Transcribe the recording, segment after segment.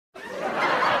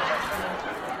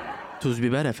Tuz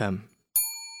Biber FM.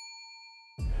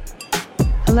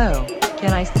 Hello,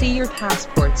 can I see your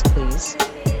passports, please?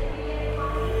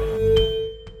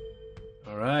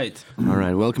 All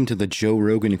right. Welcome to the Joe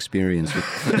Rogan experience.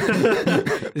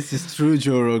 This is true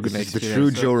Joe Rogan This is the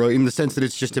experience. true Joe Rogan, in the sense that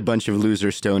it's just a bunch of loser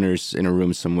stoners in a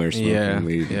room somewhere smoking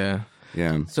weed. Yeah.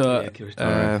 So,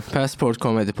 Passport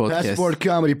Comedy Podcast. Passport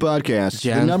Comedy Podcast,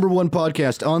 Jan. the #1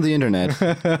 podcast on the internet,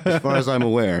 as far as I'm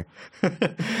aware.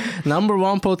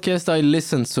 #1 podcast I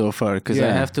listened so far, because I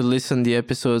Yeah. have to listen the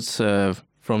episodes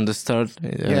from the start.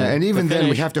 And even to then, we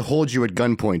finish. have to hold you at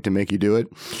gunpoint to make you do it.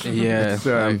 Yeah.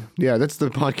 That's the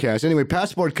podcast. Anyway,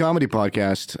 Passport Comedy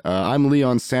Podcast. I'm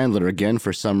Leon Sandler again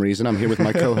for some reason. I'm here with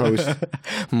my co-host.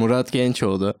 Murat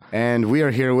Gencoglu. And we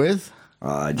are here with...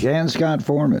 Jan Scott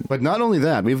Forman. But not only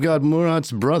that, we've got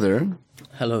Murat's brother.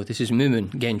 Hello, this is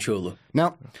Mumun Gencoglu.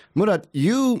 Now, Murat,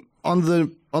 you on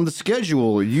the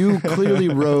schedule, you clearly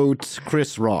wrote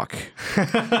Chris Rock.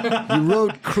 You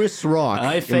wrote Chris Rock.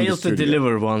 I failed to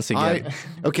deliver once again.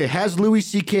 Okay, has Louis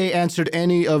C.K. answered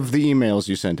any of the emails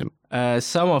you sent him?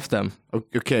 Some of them,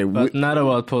 Okay, but not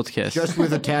about podcasts. just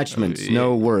with attachments,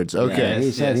 no words. Okay.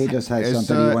 He said he just has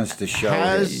something he wants to show.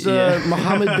 Has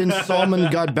Mohammed bin Salman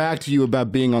got back to you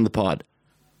about being on the pod?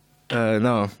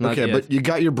 No, not Okay, yet. but you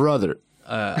got your brother.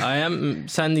 I am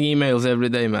sending emails every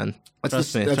day, man.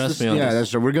 Trust me on this.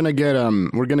 That's right. We're gonna get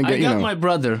I got my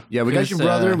brother. Yeah, we got your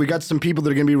brother. We got some people that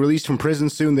are going to be released from prison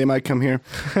soon. They might come here.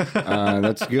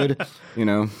 That's good.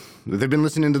 They've been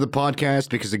listening to the podcast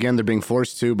because, again, they're being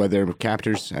forced to by their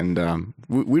captors. And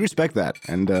we respect that.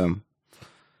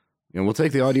 And we'll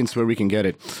take the audience where we can get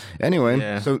it. Anyway,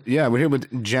 we're here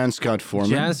with Jan Scott Forman.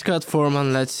 Jan Scott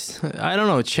Forman, let's,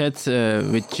 chat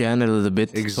with Jan a little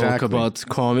bit. Exactly. Talk about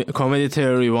comedy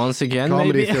theory once again,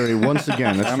 Comedy maybe? theory once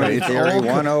again. That's right. Comedy It's theory all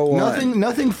 101.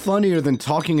 Nothing funnier than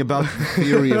talking about the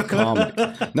theory of comedy.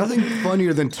 Nothing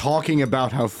funnier than talking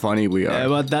about how funny we are.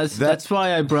 But that's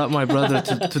why I brought my brother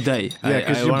today. Yeah,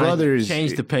 because your brother is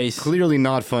change the pace. clearly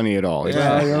not funny at all.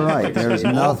 Yeah, you're right. There's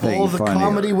nothing All the funnier.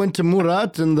 comedy went to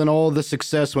Murat, and then all the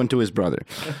success went to his brother.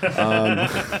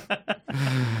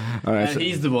 All right, And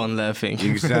he's the one laughing.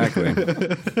 exactly.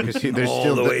 There's All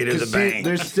still the way to the bank.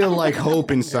 There's still like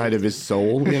hope inside of his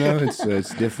soul.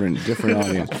 It's different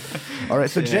audience. All right,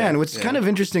 so Jan, what's kind of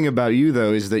interesting about you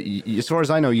though is that, as far as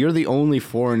I know, you're the only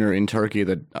foreigner in Turkey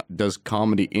that does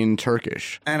comedy in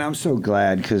Turkish. And I'm so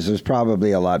glad because there's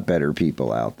probably a lot better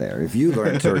people out there. If you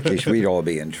learn Turkish, we'd all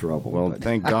be in trouble. Well, but-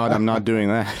 thank God I'm not doing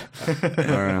that.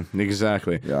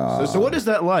 Exactly. So what is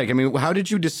that like? I mean, how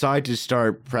did you decide to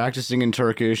start practicing in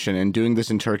Turkish and doing this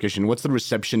in Turkish? And what's the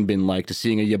reception been like to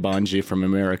seeing a Yabanci from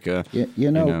America?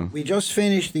 We just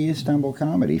finished the Istanbul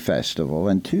Comedy Festival,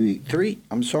 and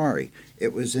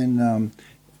it was in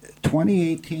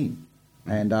 2018.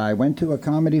 And I went to a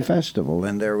comedy festival,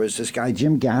 and there was this guy,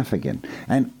 Jim Gaffigan.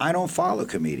 And I don't follow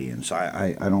comedians.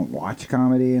 I don't watch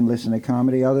comedy and listen to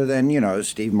comedy other than,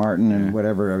 Steve Martin and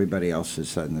whatever everybody else has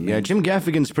said in the media. Jim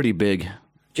Gaffigan's pretty big.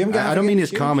 Jim I don't mean his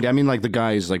Gaffigan's comedy. I mean like the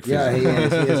guy is like... Yeah, he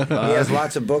is. He has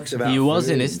lots of books about He was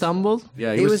in food. Istanbul?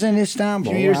 Yeah, He was in A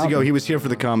Istanbul. few years out- ago, he was here for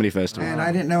the comedy festival. And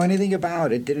I didn't know anything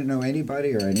about it, didn't know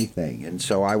anybody or anything. And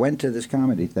so I went to this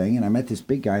comedy thing, and I met this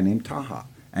big guy named Taha.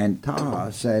 And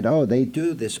Taha said, they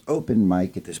do this open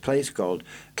mic at this place called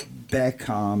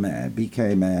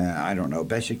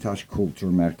Beşiktaş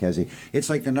Kültür Merkezi. It's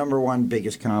like the #1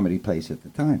 biggest comedy place at the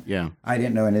time. Yeah. I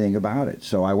didn't know anything about it.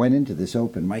 So I went into this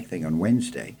open mic thing on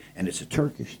Wednesday, and it's a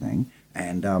Turkish thing.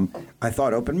 And I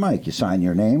thought, open mic, you sign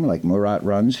your name, like Murat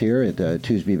runs here at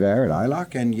Tuz Biber at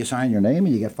ILOC, and you sign your name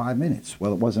and you get 5 minutes.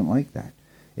 Well, it wasn't like that.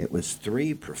 It was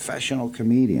 3 professional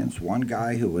comedians. One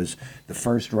guy who was the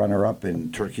first runner-up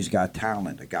in Turkey's Got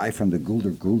Talent, a guy from the Gulder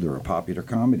Gulder, a popular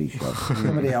comedy show,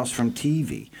 somebody else from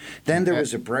TV. Then there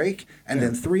was a break, and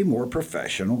then 3 more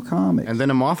professional comics. And then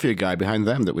a mafia guy behind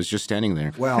them that was just standing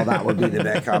there. Well, that would be the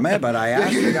Bekame, but I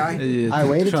asked the guy. I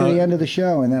waited to the end of the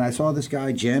show, and then I saw this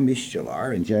guy, Cem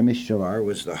İşçiler, and Cem İşçiler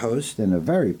was the host and a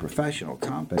very professional,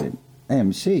 competent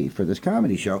MC for this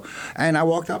comedy show. And I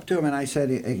walked up to him and I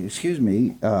said, excuse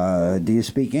me, do you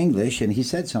speak English? And he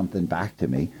said something back to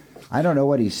me. I don't know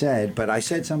what he said, but I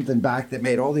said something back that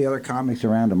made all the other comics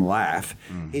around him laugh.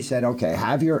 He said, okay,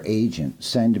 have your agent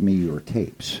send me your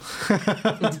tapes.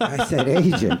 I said,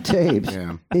 agent, tapes?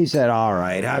 Yeah. He said, all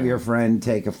right, have your friend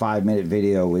take a 5-minute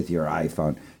video with your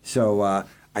iPhone. So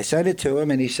I sent it to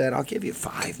him, and he said, "I'll give you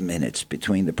 5 minutes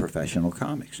between the professional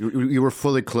comics." You were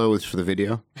fully clothed for the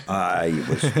video? I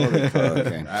was fully clothed.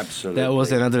 Okay. Absolutely. That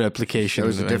was another application. That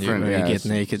was a different. when you get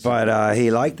naked. But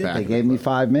he liked it. They gave me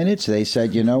 5 minutes. They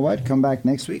said, "You know what? Come back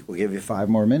next week. We'll give you 5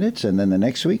 more minutes, and then the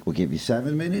next week we'll give you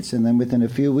 7 minutes." And then within a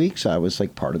few weeks, I was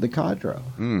like part of the cadre.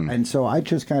 And so I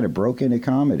just kind of broke into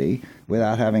comedy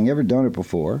without having ever done it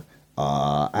before.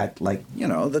 At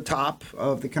the top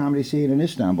of the comedy scene in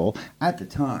Istanbul at the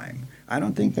time. I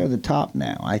don't think they're the top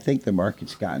now. I think the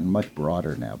market's gotten much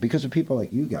broader now because of people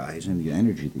like you guys and the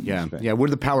energy that you spend. Yeah, we're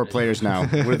the power players now.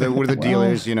 We're the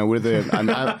dealers.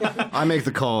 I make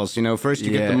the calls. First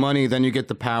you get the money, then you get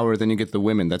the power, then you get the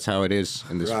women. That's how it is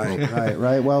in this world.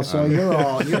 Right. Well, so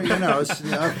you're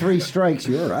 3 strikes,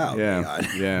 you're out.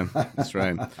 Yeah, that's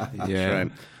right. Yeah.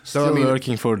 Right. So Still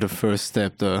working for the first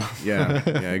step, though. Yeah,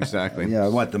 exactly. Yeah,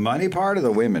 what, the money part or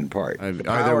the women part?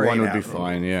 Either one would be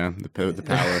fine. Yeah, the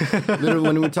power. Literally,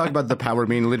 when we talk about the power, I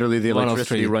mean literally the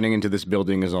electricity running into this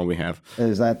building is all we have.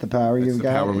 Is that the power you've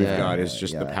got? The power we've got is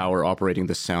just the power operating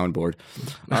the soundboard.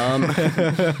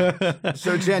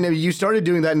 So Jan, you started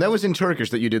doing that, and that was in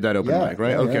Turkish that you did that open mic,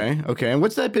 right? Okay. And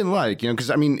what's that been like? Because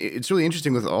I mean, it's really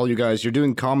interesting with all you guys. You're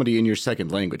doing comedy in your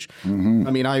second language. Mm-hmm.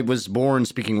 I mean, I was born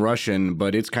speaking Russian,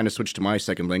 but it's kind of switched to my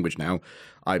second language now.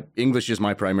 English is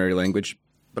my primary language.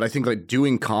 But I think like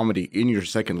doing comedy in your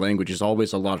second language is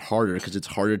always a lot harder because it's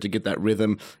harder to get that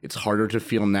rhythm. It's harder to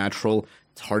feel natural.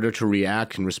 It's harder to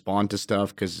react and respond to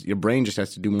stuff because your brain just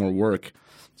has to do more work.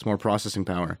 It's more processing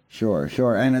power. Sure.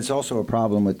 And it's also a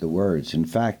problem with the words. In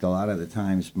fact, a lot of the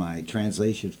times my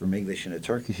translation from English into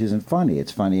Turkish isn't funny.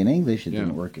 It's funny in English. It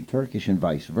didn't work in Turkish and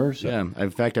vice versa. Yeah.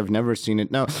 In fact, I've never seen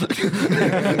it. No.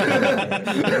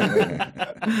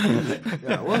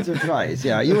 Once or twice.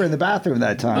 Yeah, you were in the bathroom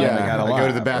that time. Yeah, I go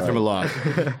to the bathroom a lot.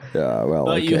 Yeah, well,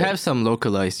 But you have some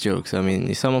localized jokes. I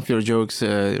mean, some of your jokes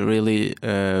really...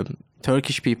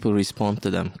 Turkish people respond to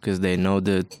them because they know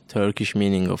the Turkish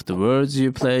meaning of the words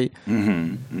you play.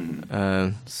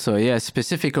 So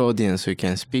specific audience who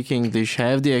can speak English,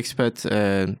 have the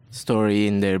expat story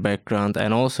in their background,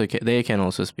 and also they can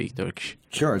also speak Turkish.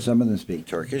 Sure, some of them speak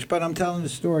Turkish, but I'm telling the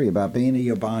story about being a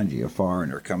Yabanci, a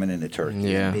foreigner coming into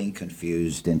Turkey, and being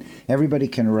confused, and everybody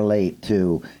can relate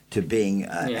to being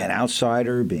an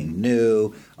outsider, being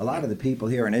new. A lot of the people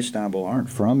here in Istanbul aren't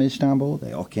from Istanbul.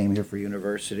 They all came here for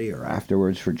university or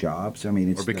afterwards for jobs. I mean,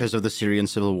 it's because of the Syrian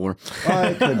civil war.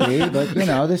 It could be, but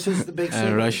this is the big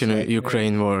city.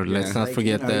 Russian-Ukraine war. Let's not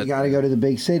forget that. You got to go to the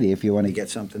big city if you want to get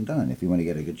something done, if you want to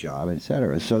get a good job,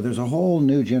 etc. So there's a whole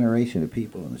new generation of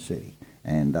people in the city.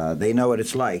 And they know what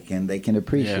it's like, and they can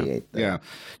appreciate that.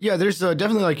 Yeah. There's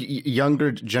definitely like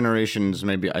younger generations,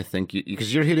 maybe, I think,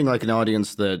 because you're hitting like an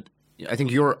audience that I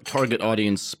think your target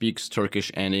audience speaks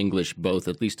Turkish and English both,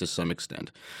 at least to some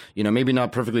extent. Maybe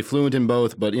not perfectly fluent in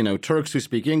both, but, Turks who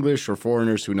speak English or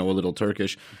foreigners who know a little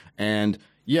Turkish. And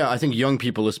I think young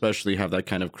people especially have that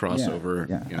kind of crossover.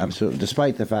 Yeah, absolutely.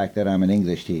 Despite the fact that I'm an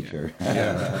English teacher.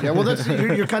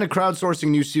 Well, you're kind of crowdsourcing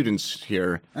new students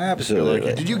here.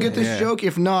 Absolutely. Did you get this joke?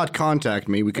 If not, contact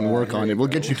me. We can work on it. We'll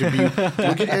get you to be.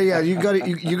 You got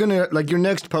it. You're gonna like your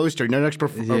next poster. Your next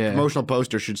promotional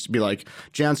poster should be like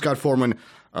Jan Scott Forman.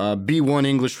 B1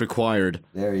 English required.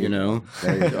 There you go.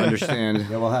 Understand.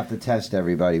 We'll have to test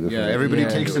everybody before. Everybody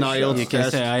takes an IELTS test. You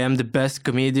can say, I am the best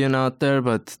comedian out there,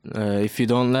 but if you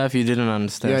don't laugh, you didn't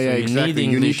understand. Exactly.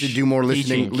 You need to do more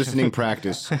listening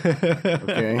practice.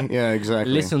 Okay? Yeah,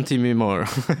 exactly. Listen to me more.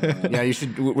 You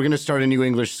should. We're going to start a new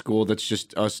English school that's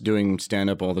just us doing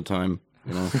stand-up all the time.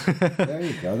 There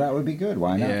you go. That would be good.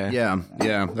 Why not?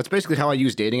 Yeah. That's basically how I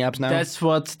use dating apps now. That's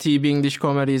what TB English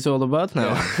comedy is all about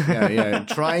now.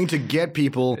 Trying to get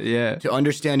people to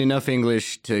understand enough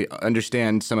English to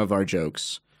understand some of our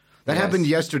jokes. That happened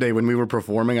yesterday when we were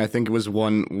performing. I think it was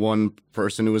one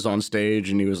person who was on stage,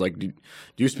 and he was like, do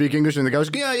you speak English? And the guy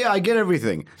was like, yeah, I get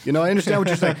everything. I understand what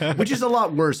you're saying, which is a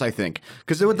lot worse, I think.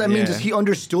 Because what that means is he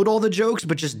understood all the jokes,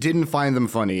 but just didn't find them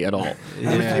funny at all.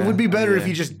 It would be better if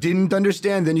he just didn't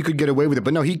understand, then you could get away with it.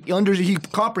 But no, he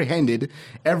comprehended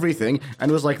everything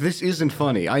and was like, this isn't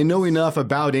funny. I know enough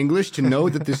about English to know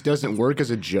that this doesn't work as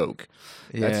a joke.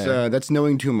 That's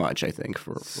knowing too much, I think,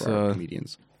 for our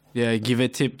comedians. Yeah, give a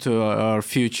tip to our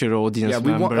future audience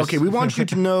members. We want you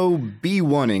to know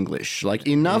B1 English, like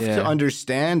enough to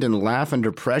understand and laugh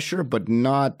under pressure, but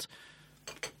not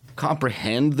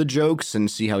comprehend the jokes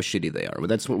and see how shitty they are.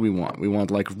 That's what we want. We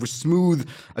want like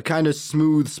a kind of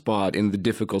smooth spot in the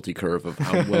difficulty curve of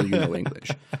how well you know English.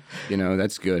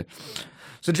 That's good.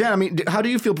 So, Jan, I mean, how do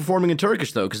you feel performing in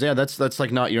Turkish, though? Because, that's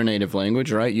like not your native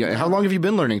language, right? How long have you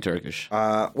been learning Turkish?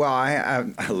 Well,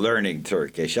 I'm learning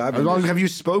Turkish. How long have you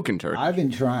spoken Turkish? I've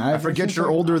been trying. I forget you're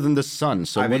older than the sun.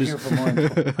 So I've been here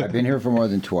for more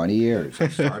than 20 years. I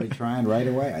started trying right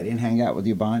away. I didn't hang out with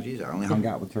Yabancis. I only hung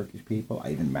out with Turkish people. I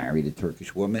even married a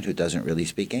Turkish woman who doesn't really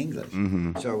speak English.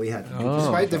 So we had to do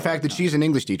Despite the fact that she's an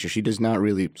English teacher, she does not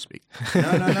really speak.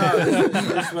 No.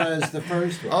 This was the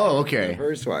first one. Oh, okay. The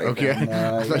first wife. Okay.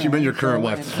 And, I thought you meant your current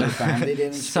wife.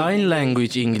 Sign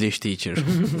language English teacher.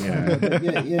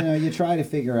 You try to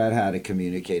figure out how to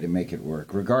communicate and make it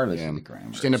work, regardless of the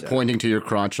grammar. Just end up pointing to your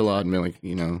crotch a lot and be like,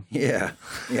 Yeah.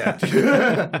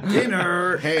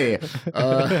 Dinner. Hey,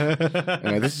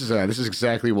 this is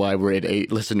exactly why we're at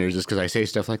 8 listeners, is because I say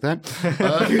stuff like that.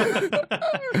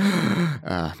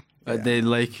 They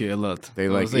like you a lot. They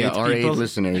like Those our 8 people.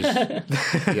 listeners.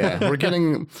 Yeah, we're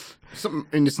getting some,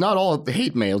 and it's not all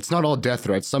hate mail. It's not all death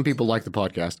threats. Some people like the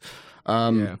podcast.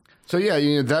 So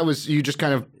that was, you just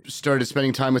kind of started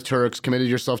spending time with Turks, committed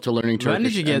yourself to learning Turkish. When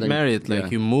did you get married?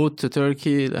 You moved to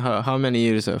Turkey. How many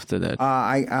years after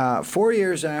that? 4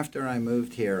 years after I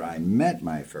moved here, I met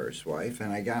my first wife,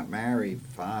 and I got married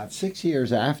 6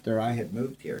 years after I had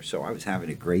moved here. So I was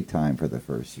having a great time for the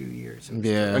first few years.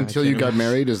 Until you got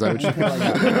married, is that what you?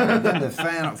 Then the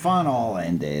fun all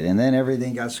ended, and then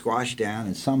everything got squashed down,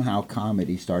 and somehow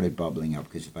comedy started bubbling up.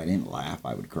 Because if I didn't laugh,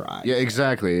 I would cry. Yeah,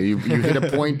 exactly. You hit a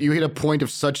point. You hit a point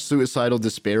of such suicidal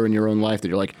despair in your own life that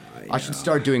you're like, I should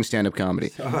start doing stand-up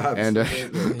comedy.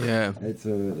 Absolutely. Yeah,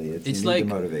 absolutely. It's like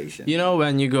motivation.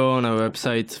 When you go on a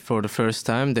website for the first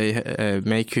time, they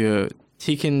make you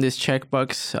tick in this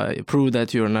checkbox, prove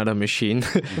that you're not a machine,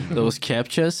 those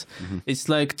captchas. It's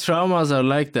like traumas are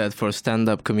like that for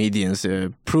stand-up comedians.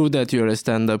 Prove that you're a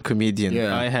stand-up comedian.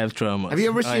 Yeah. I have traumas. Have you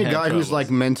ever seen a guy who's like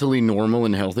mentally normal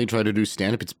and healthy try to do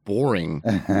stand-up? It's boring.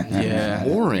 Yeah. It's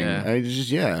boring.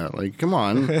 Yeah. Come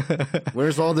on.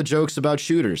 Where's all the jokes about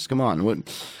shooters? Come on. What?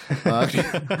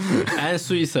 And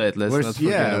suicide, let's not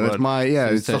forget about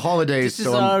it's the holidays. This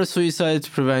is our suicide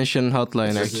prevention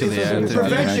hotline, actually.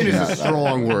 Prevention is a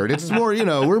strong word. It's more,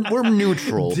 we're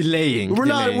neutral. Delaying. We're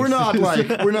not,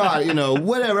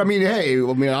 whatever. I mean,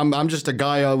 I'm just a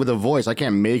guy with a voice. I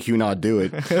can't make you not do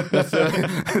it.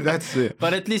 That's it.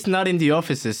 But at least not in the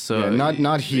offices, so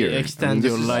not here. Extend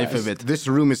your life a bit. This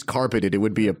room is carpeted. It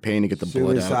would be a pain to get the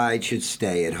blood out. Suicide should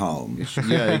stay at home.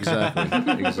 Yeah,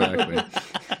 exactly.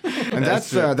 And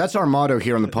that's our motto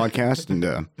here on the podcast. And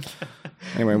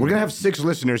anyway, we're gonna have 6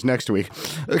 listeners next week.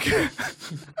 Okay.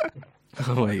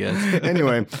 Oh my god.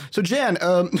 Anyway, so Jan,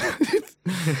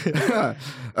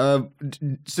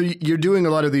 so you're doing a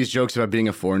lot of these jokes about being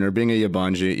a foreigner, being a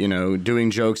Yabanci,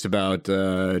 doing jokes about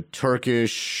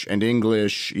Turkish and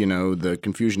English, the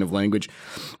confusion of language.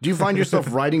 Do you find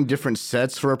yourself writing different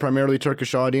sets for a primarily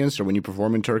Turkish audience, or when you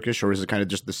perform in Turkish, or is it kind of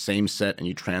just the same set and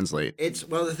you translate?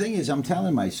 The thing is, I'm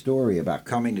telling my story about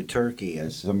coming to Turkey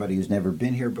as somebody who's never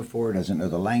been here before, doesn't know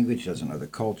the language, doesn't know the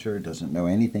culture, doesn't know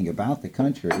anything about the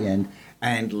country,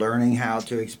 and learning how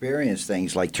to experience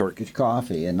things like Turkish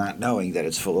coffee and not knowing that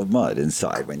it's full of mud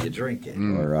inside when you drink it,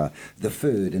 or the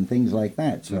food and things like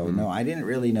that. So, no, I didn't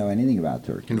really know anything about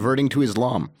Turkey. Converting to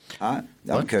Islam. I'm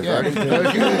converting to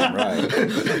Islam, right.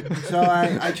 So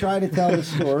I try to tell the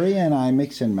story, and I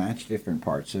mix and match different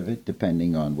parts of it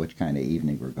depending on which kind of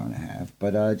evening we're going to have.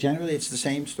 But generally, it's the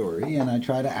same story, and I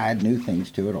try to add new things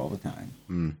to it all the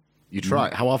time. You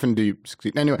try. How often do you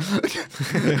succeed? Anyway.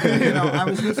 I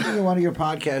was listening to one of your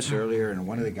podcasts earlier, and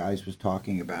one of the guys was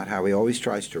talking about how he always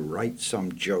tries to write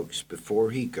some jokes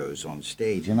before he goes on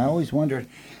stage. And I always wondered,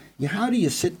 how do you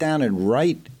sit down and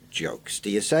write jokes? Do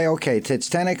you say, okay, it's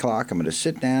 10 o'clock, I'm going to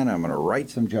sit down, and I'm going to write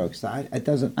some jokes? I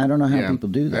don't know how people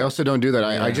do that. I also don't do that.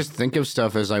 I just think of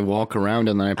stuff as I walk around,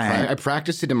 and then I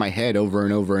practice it in my head over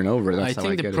and over and over. That's I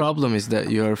think the problem is that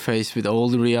you're faced with all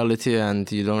the reality, and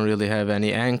you don't really have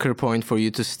any anchor point for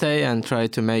you to stay and try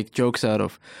to make jokes out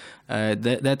of.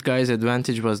 That guy's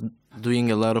advantage was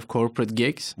doing a lot of corporate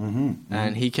gigs,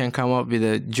 and he can come up with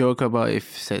a joke about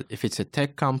if it's a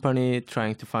tech company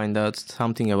trying to find out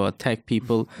something about tech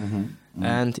people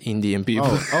and Indian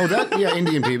people.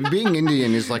 Indian people. Being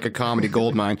Indian is like a comedy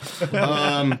goldmine.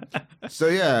 So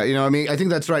I think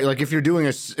that's right. Like if you're doing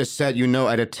a set,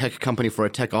 at a tech company for a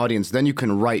tech audience, then you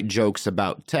can write jokes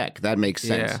about tech. That makes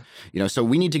sense. So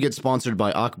we need to get sponsored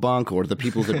by Akbank or the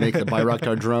people that make the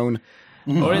Bayraktar drone.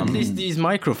 Or at least these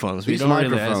microphones. We These don't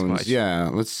microphones, really ask much. yeah.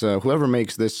 Let's. Whoever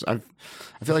makes this, I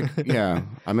feel like, yeah,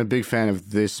 I'm a big fan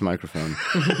of this microphone.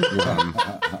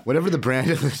 Whatever the brand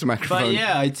of this microphone. But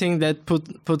yeah, I think that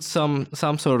puts some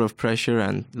sort of pressure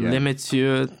and limits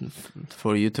you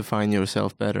for you to find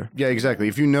yourself better. Yeah, exactly.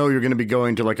 If you know you're going to be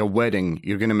going to like a wedding,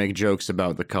 you're going to make jokes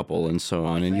about the couple and so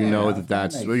on, and you know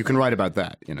that's well, you can write about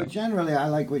that. You know. But generally, I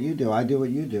like what you do. I do what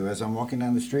you do. As I'm walking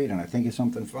down the street and I think of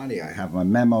something funny, I have my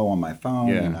memo on my phone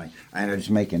and I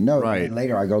just make a note. Right. And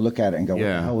later I go look at it and go, what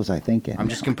the hell was I thinking? I'm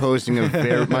just composing a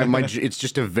very it's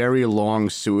just a very long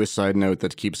suicide note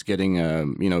that keeps getting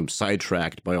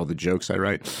sidetracked by all the jokes I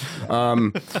write.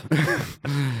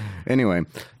 Anyway,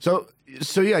 so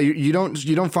yeah, you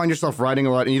don't find yourself writing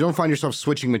a lot, and you don't find yourself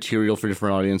switching material for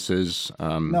different audiences.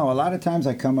 No, a lot of times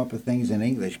I come up with things in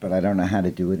English, but I don't know how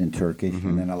to do it in Turkish.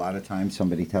 And then a lot of times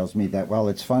somebody tells me that, well,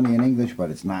 it's funny in English, but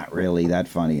it's not really that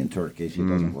funny in Turkish. It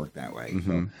doesn't work that way.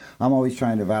 So I'm always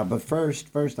trying to but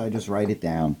first I just write it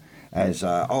down as,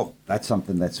 that's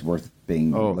something that's worth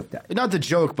being looked at. Not the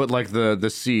joke, but like the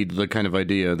seed, the kind of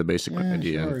idea, the basic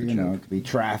idea. Sure, it could be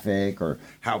traffic or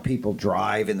how people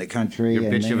drive in the country. Your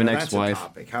bitch of an ex-wife. That's a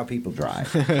topic, how people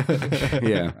drive.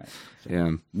 Yeah. Right. So,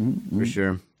 yeah, for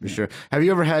sure. Have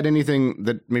you ever had anything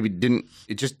that maybe didn't,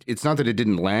 it's not that it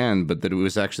didn't land, but that it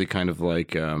was actually kind of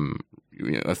like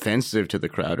offensive to the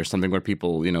crowd or something where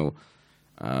people,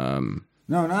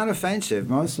 No, not offensive.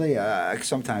 Mostly,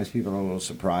 sometimes people are a little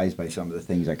surprised by some of the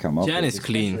things I come up with. Jan is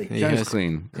clean. Jan is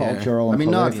clean. Cultural. I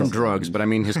mean, not from drugs, but I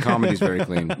mean, his comedy's very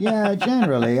clean. Yeah,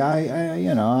 generally,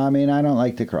 I don't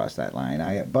like to cross that line.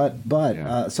 But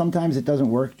sometimes it doesn't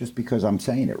work just because I'm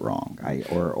saying it wrong. I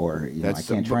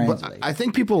can't translate. But I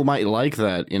think people might like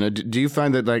that. Do you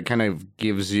find that kind of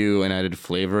gives you an added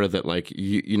flavor that like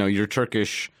you're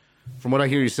Turkish? From what I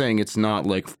hear you saying, it's not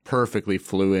like perfectly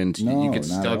fluent. No, you get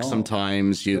stuck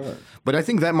sometimes. Sure. But I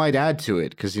think that might add to it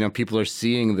because people are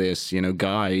seeing this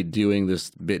guy doing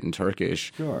this bit in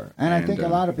Turkish. Sure, and I think a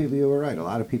lot of people. You were right. A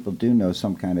lot of people do know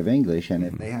some kind of English, and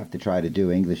if they have to try to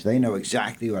do English, they know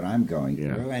exactly what I'm going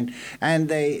through, and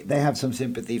they have some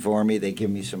sympathy for me. They give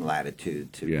me some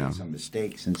latitude to make some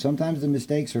mistakes, and sometimes the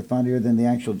mistakes are funnier than the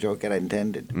actual joke that I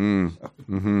intended.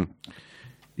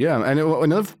 Yeah, and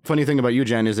another funny thing about you,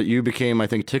 Jan, is that you became, I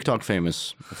think, TikTok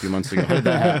famous a few months ago. How did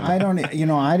that happen?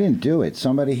 I didn't do it.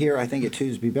 Somebody here, I think at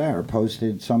Tuesday Bear,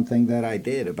 posted something that I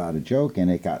did about a joke,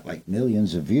 and it got like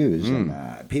millions of views. And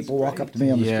people walk up to me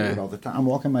on the street all the time. I'm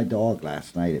walking my dog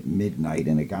last night at midnight,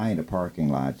 and a guy in a parking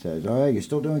lot says, "Oh, you're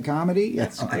still doing comedy?"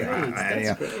 That's great.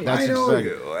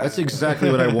 That's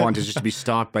exactly what I want, is just to be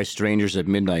stopped by strangers at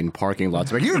midnight in parking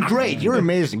lots. Like, you're great, you're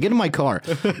amazing, get in my car.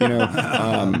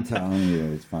 I'm telling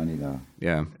you, it's funny though.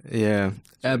 Yeah.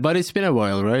 But it's been a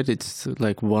while, right? It's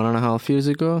like 1.5 years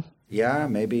ago. Yeah,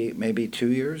 maybe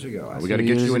 2 years ago. We got to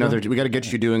get you we got to get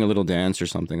you doing a little dance or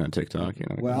something on TikTok.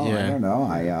 Well, I don't know.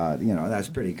 That's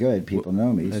pretty good. People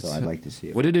know me, so I'd like to see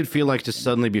it. What did it feel like to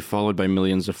suddenly be followed by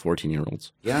millions of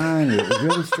 14-year-olds? Yeah, it was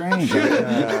really strange.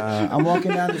 I'm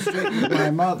walking down the street with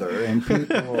my mother, and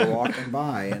people are walking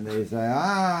by, and they say,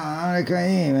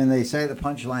 Kaim, and they say the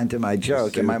punchline to my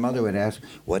joke, and my mother would ask,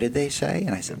 "What did they say?"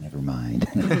 And I said, "Never mind."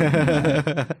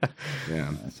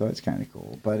 So it's kind of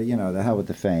cool, but the hell with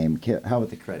the fame. How with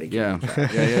the credit? Yeah.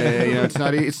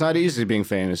 It's not easy being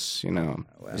famous.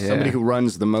 Somebody who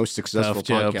runs the most successful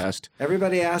podcast.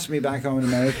 Everybody asks me back home in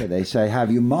America. They say,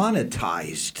 "Have you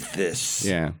monetized this?"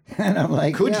 Yeah, and I'm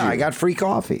like, Could you? I got free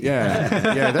coffee.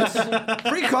 Yeah. That's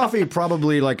free coffee.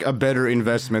 Probably like a better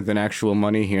investment than actual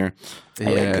money here.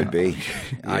 It could be.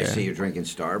 I see you're drinking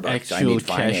Starbucks. Actual I need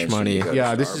cash money.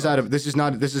 Yeah, this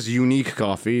is unique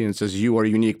coffee, and it says you are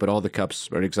unique, but all the cups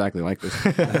are exactly like this.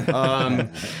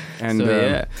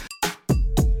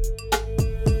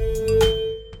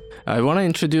 I want to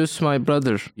introduce my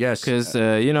brother. Yes. Because,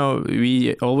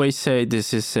 we always say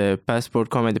this is a Passport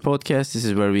Comedy Podcast. This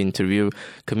is where we interview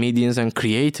comedians and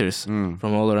creators from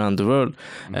all around the world.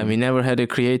 And we never had a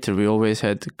creator. We always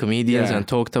had comedians and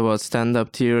talked about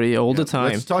stand-up theory all the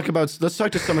time. Let's talk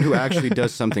to someone who actually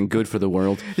does something good for the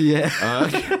world. Yeah.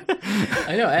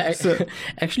 I know.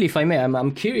 Actually, if I may,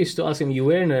 I'm curious to ask him, you're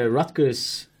wearing a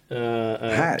Rutgers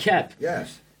cap.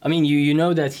 Yes. I mean, you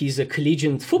know that he's a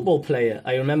collegiate football player.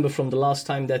 I remember from the last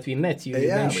time that we met, you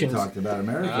mentioned... we talked about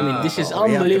America. I mean, this is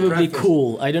unbelievably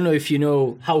cool. I don't know if you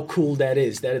know how cool that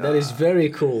is. That is very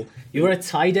cool. You're a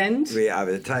tight end? We have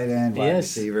a tight end, wide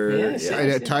receiver. Yes,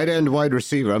 yes. Tight end, wide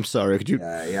receiver. I'm sorry. Could you?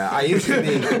 Yeah. I used to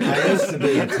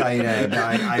be a tight end.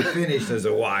 I finished as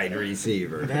a wide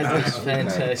receiver. That's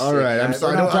fantastic. All right. I'm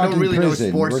sorry. I don't really know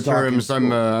sports terms.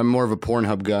 I'm more of a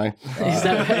Pornhub guy. Is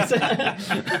that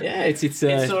right? Yeah,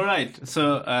 it's all right.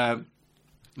 So.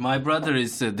 My brother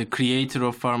is the creator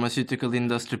of pharmaceutical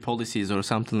industry policies or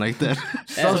something like that.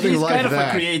 Something he's like kind that. of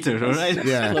a creator, all right?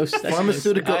 Yeah.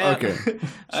 Pharmaceutical. Okay.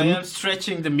 I am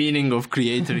stretching the meaning of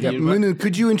creator here. Mumun,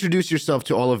 could you introduce yourself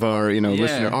to all of our, many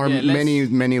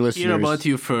listeners? Hear about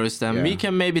you first, and we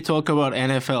can maybe talk about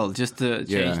NFL just to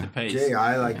change the pace. Jay,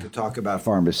 I like to talk about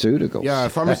pharmaceuticals. Yeah,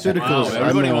 pharmaceuticals. Wow,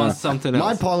 everybody wants something else.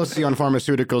 My policy on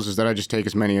pharmaceuticals is that I just take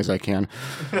as many as I can.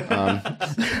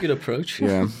 Good approach.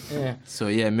 Yeah. So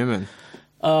Mumun.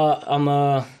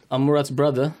 I'm Murat's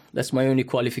brother. That's my only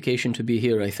qualification to be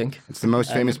here, I think. It's the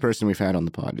most famous person we've had on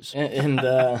the pod. And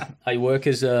I work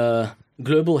as a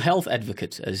global health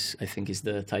advocate, as I think is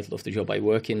the title of the job. I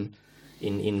work in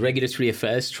regulatory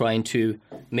affairs, trying to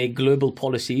make global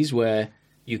policies where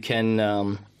you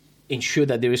can ensure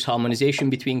that there is harmonization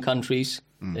between countries,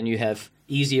 then you have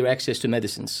easier access to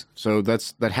medicines. So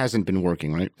that hasn't been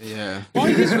working, right? Yeah. Well,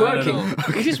 it is working.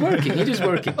 It is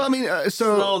working. I mean,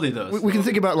 so slowly though. We can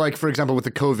think about, like, for example, with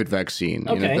the COVID vaccine.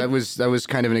 Okay. That was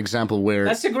kind of an example where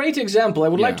That's a great example. I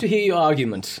would like to hear your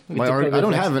argument. I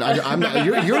don't have it. I'm not,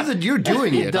 you're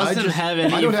doing it. He doesn't have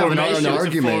any I don't have information an to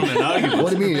argument. form an argument.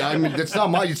 What do you mean? It's not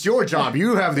my. It's your job.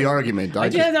 You have the argument. I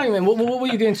have the argument. What were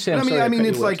you going to say? I mean,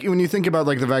 it's like when you think about,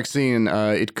 like, the vaccine,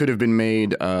 it could have been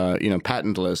made,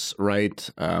 patentless, right?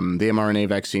 The mRNA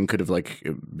vaccine could have, like,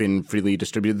 been freely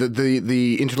distributed.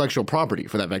 The intellectual property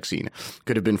for that vaccine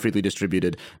could have been freely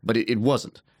distributed, but it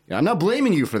wasn't. I'm not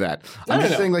blaming you for that. I'm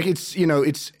just saying, like, it's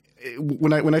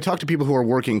when I talk to people who are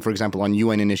working, for example, on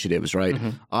UN initiatives, right?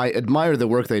 I admire the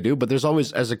work they do, but there's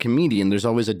always, as a comedian, there's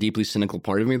always a deeply cynical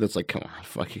part of me that's like, come on,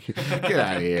 fuck you, get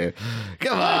out of here,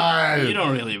 come on. You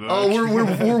don't really work. Oh,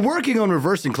 we're working on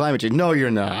reversing climate change. No, you're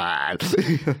not. They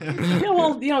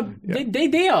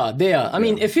are. I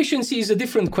mean, efficiency is a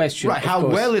different question. Right, how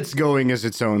well it's going is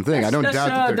its own thing. I don't doubt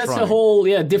that they're that's trying. a whole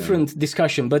different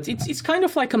discussion, but it's kind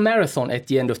of like a marathon at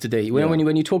the end of the day.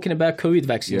 When you're talking about COVID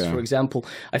vaccines, for example,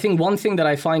 I think one thing that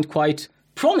I find quite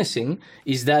promising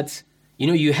is that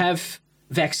you have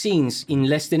vaccines in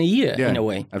less than a year, in a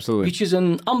way. Absolutely. Which is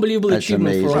an unbelievable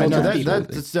achievement for a lot of people.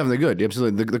 That's definitely good.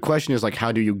 Absolutely. The question is, like,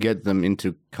 how do you get them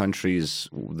into countries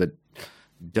that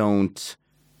don't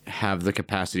have the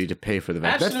capacity to pay for the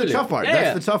vaccine? Absolutely. That's the tough part.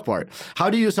 That's the tough part. How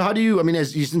do you, I mean,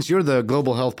 since you're the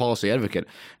global health policy advocate,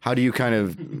 how do you kind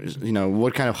of,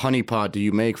 what kind of honeypot do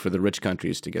you make for the rich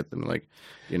countries to get them, like,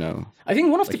 I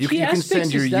think one of the key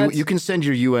aspects is that you can send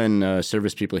your UN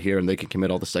service people here, and they can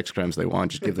commit all the sex crimes they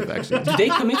want. Just give the vaccine. Do they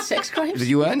commit sex crimes? The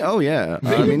UN? Oh yeah.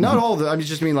 I mean, not all. I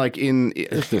just mean, like,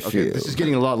 this is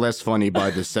getting a lot less funny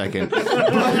by the second.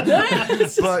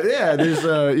 but yeah, there's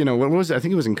what was it? I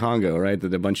think it was in Congo, right?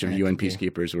 That a bunch of UN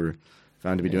peacekeepers were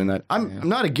found to be doing that. I'm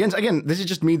not against. Again, this is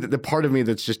just me. The part of me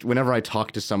that's just, whenever I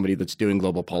talk to somebody that's doing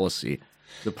global policy,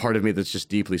 the part of me that's just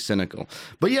deeply cynical.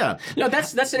 But yeah, no,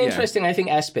 that's an interesting, I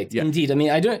think, aspect. Indeed. I mean,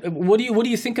 what do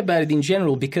you think about it in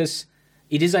general? Because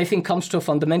it is, I think, comes to a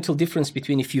fundamental difference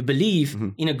between if you believe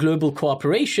in a global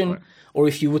cooperation or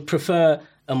if you would prefer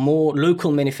a more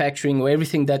local manufacturing or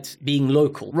everything that's being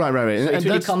local. Right. So it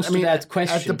really comes to that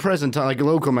question. At the present time, like,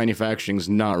 local manufacturing is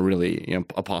not really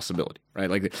a possibility, right?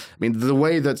 Like, I mean, the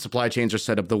way that supply chains are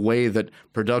set up, the way that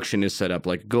production is set up,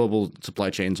 like, global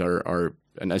supply chains are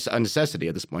a necessity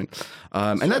at this point,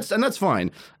 and that's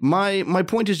fine. My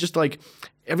point is just, like,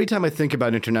 every time I think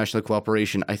about international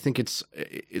cooperation, I think it's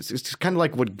kind of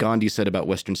like what Gandhi said about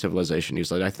Western civilization. He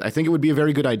was like, I think it would be a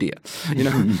very good idea.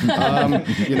 It's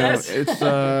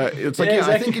like,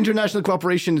 exactly. I think international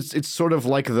cooperation it's sort of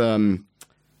like the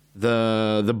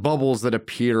bubbles that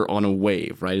appear on a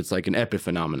wave, right? It's like an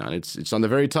epiphenomenon. It's on the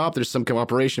very top. There's some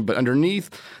cooperation, but underneath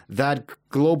that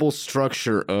global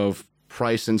structure of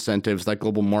price incentives, that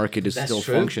global market is still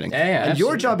functioning. And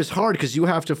your job is hard because you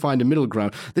have to find a middle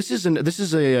ground. This is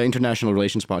a international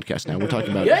relations podcast now. We're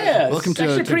talking about welcome to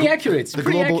actually pretty accurate. It's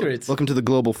pretty accurate. Welcome to the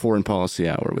Global Foreign Policy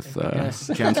Hour with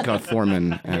Jan Scott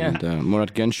Forman and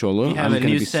Mumun Gencoglu. We have a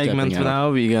new segment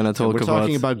now. We're gonna talk about. We're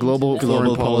talking about global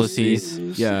foreign policies.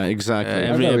 Yeah, exactly. I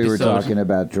thought we were talking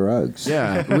about drugs.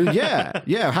 Yeah.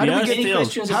 How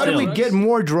do we get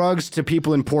more drugs to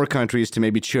people in poor countries to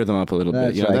maybe cheer them up a little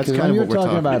bit? That's right. That's kind of you're what we're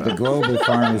talking about the global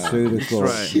pharmaceuticals.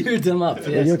 Right. Cheer them up.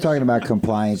 When Yes. you're talking about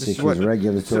compliance issues,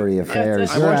 regulatory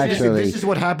affairs. I You're want you to- actually. This is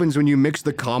what happens when you mix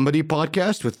the comedy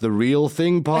podcast with the real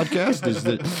thing podcast. Is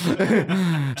that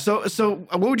so?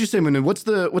 What would you say, Mumun? What's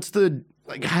the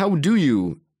like? How do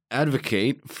you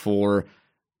advocate for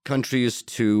countries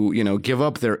to give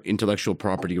up their intellectual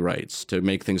property rights to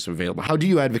make things available? How do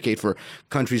you advocate for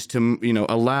countries to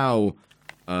allow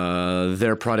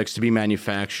their products to be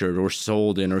manufactured or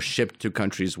sold in or shipped to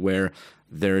countries where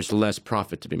there's less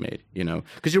profit to be made,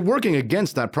 because you're working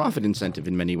against that profit incentive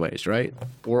in many ways, right?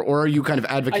 Or are you kind of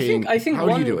advocating? I think how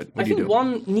do you do it? What I do you think do?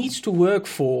 one needs to work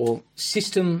for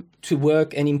system to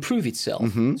work and improve itself.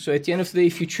 Mm-hmm. So at the end of the day,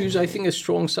 if you choose, I think, a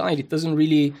strong side, it doesn't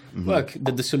really work.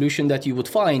 The solution that you would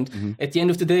find at the end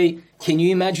of the day, can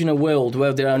you imagine a world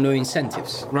where there are no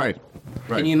incentives? Right.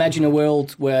 Can you imagine a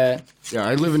world where... Yeah,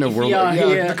 I live in a world. we are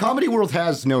here- the comedy world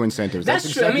has no incentives. That's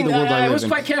true. exactly I mean, the world I I live was in.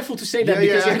 quite careful to say that I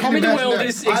because the can comedy imagine world that.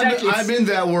 is exactly... I'm in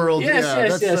that world. Yes, yeah,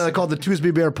 yes, that's yes. called the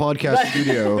Tuesday Bear Podcast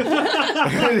Studio.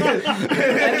 and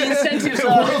the incentives A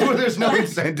are... world where there's no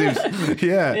incentives.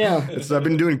 Yeah. Yeah. I've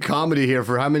been doing comedy here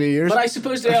for how many years? But I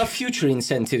suppose there are future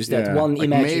incentives that Yeah, one like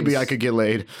imagines. maybe I could get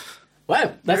laid.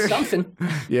 Well, that's something.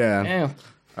 Yeah.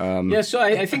 Yeah. So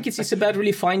I think it's about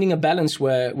really finding a balance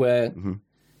where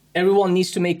everyone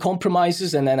needs to make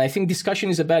compromises, and I think discussion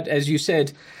is about, as you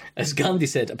said, as Gandhi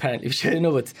said, apparently, which I don't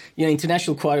know, but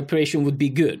international cooperation would be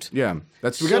good. Yeah.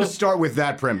 We got to start with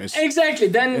that premise. Exactly.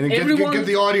 Then And everyone get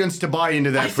the audience to buy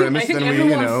into that I think- premise. I think then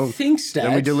we, everyone thinks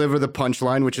Then we that. deliver the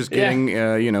punchline, which is getting,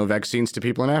 vaccines to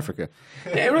people in Africa.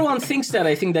 Everyone thinks that.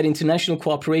 I think that international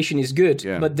cooperation is good,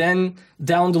 Yeah. but then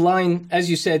down the line, as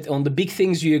you said, on the big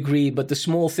things you agree, but the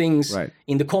small things, Right.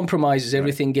 in the compromises,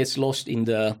 everything gets lost in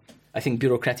the, I think,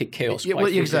 bureaucratic chaos. Yeah, quite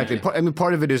well, exactly. frequently.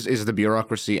 Part of it is the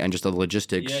bureaucracy and just the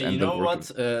logistics. Yeah, and you the know work.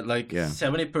 what? Yeah.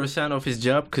 70% of his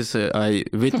job, because I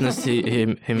witnessed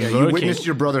him Yeah, working. you witnessed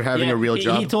your brother having a real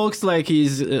job. He talks like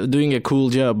he's doing a cool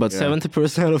job, but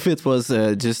 70% of it was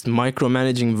just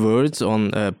micromanaging words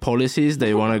on policies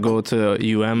they want to go to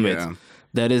UN Yeah. with.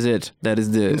 That is it. That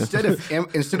is the...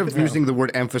 Instead of using the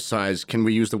word emphasize, can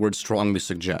we use the word strongly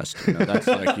suggest? That's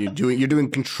like you're doing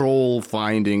control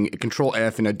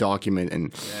F in a document,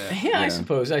 and Yeah, I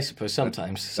suppose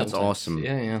sometimes. that's awesome.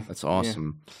 Yeah. That's awesome.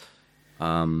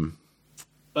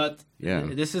 But Yeah.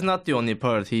 this is not the only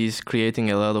part. He's creating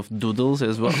a lot of doodles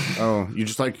as well. Oh, you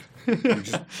just like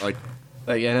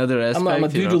Like another aspect. I'm a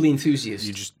you know. doodle enthusiast.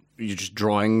 you're just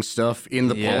drawing stuff in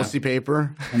the Yeah. policy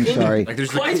paper. I'm sorry. Like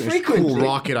there's Quite this cool frequently.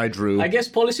 rocket I drew. I guess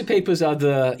policy papers are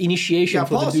the initiation Yeah,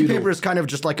 for the policy doodle. paper is kind of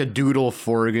just like a doodle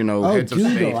for Oh, heads of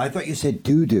state. doodle. I thought you said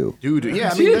doo-doo. Doodle. Yeah,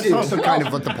 I mean that's Doodle. also kind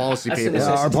of what the policy That's a paper is.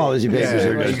 necessity. Our policy papers Yeah,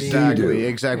 are just exactly, doo-doo.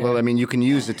 exactly. Well, I mean, you can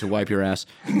use it to wipe your ass.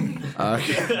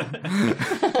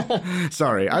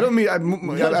 Sorry, I don't mean.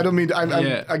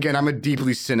 Again, I'm a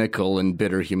deeply cynical and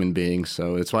bitter human being,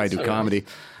 so that's why I do comedy.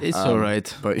 It's all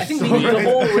right. But I think we need the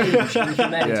whole range of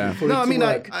humanity yeah. for No, it I to mean,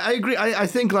 work. I agree. I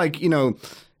think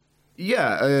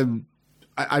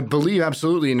I believe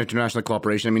absolutely in international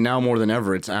cooperation. I mean, now more than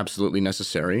ever, it's absolutely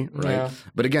necessary, right? Yeah.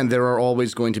 But again, there are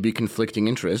always going to be conflicting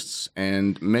interests,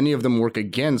 and many of them work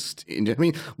against. I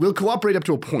mean, we'll cooperate up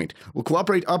to a point. We'll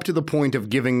cooperate up to the point of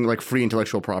giving like free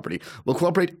intellectual property. We'll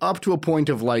cooperate up to a point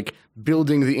of like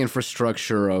building the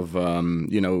infrastructure of,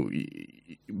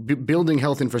 building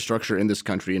health infrastructure in this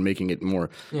country and making it more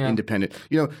independent.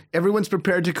 Everyone's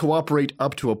prepared to cooperate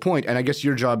up to a point, and I guess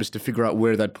your job is to figure out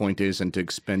where that point is and to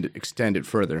extend it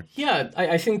further. Yeah,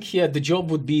 I think the job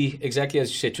would be exactly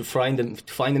as you said, to find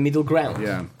the middle ground.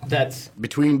 Yeah. That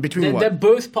Between what? that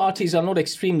both parties are not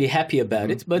extremely happy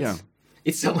about it, but Yeah.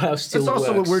 it somehow still That's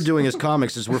also works. what we're doing as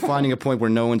comics is we're finding a point where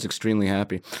no one's extremely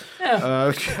happy.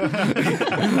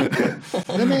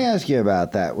 Let me ask you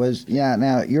about that.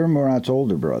 Now you're Murat's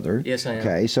older brother. Yes, I am.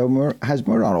 Okay, so has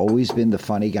Murat always been the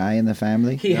funny guy in the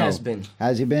family? He has been.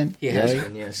 Has he been? He has Really?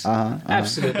 been, yes. Uh-huh.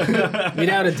 Absolutely.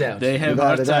 Without a doubt. They have Without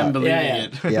hard a time doubt. believing Yeah.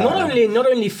 it. Yeah. Not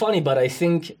only funny, but I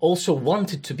think also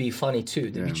wanted to be funny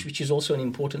too, which is also an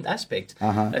important aspect.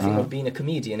 I think of being a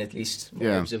comedian, at least. My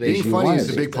Yeah, observation. being funny wanted is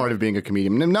a to big part of being a comedian.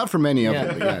 Not for many of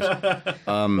them, but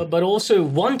yes. But also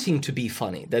wanting to be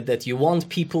funny, that you want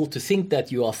people to think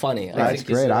that you are funny. I That's think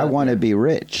is, great. I want to be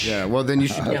rich. Yeah, well, then you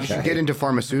should get into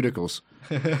pharmaceuticals.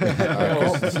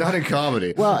 'Cause it's not in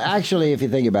comedy. Well, actually, if you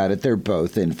think about it, they're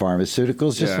both in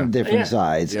pharmaceuticals, just Yeah. from different Yeah.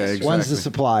 sides. Yeah, One's the exactly.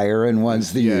 supplier and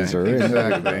one's the user. and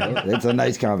exactly. It's a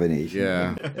nice combination.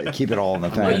 Yeah. Keep it all in the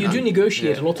Well, family. you do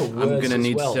negotiate a lot of words I'm going to as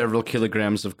need well. several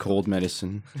kilograms of cold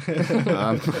medicine.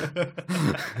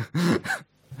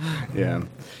 Yeah.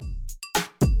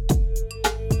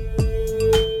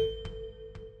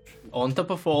 On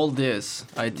top of all this,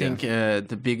 I think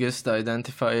the biggest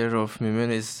identifier of Mumun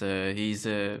is he's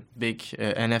a big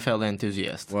NFL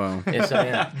enthusiast. Wow. Yes, I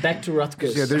am. Back to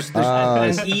Rutgers. Yeah, there's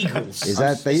and Eagles. Is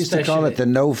that they used to call it the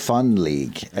No Fun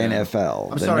League,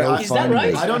 NFL? I'm the sorry, No Is that Fun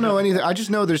right? League. I don't know anything. I just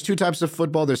know there's two types of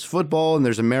football. There's football and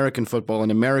there's American football.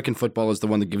 And American football is the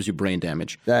one that gives you brain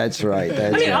damage. That's right.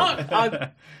 That's I mean, right.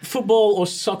 our football or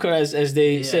soccer, as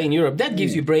they say in Europe, that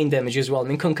gives you brain damage as well. I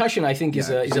mean, concussion, I think, is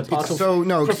a part of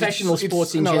professional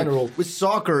sports in general. With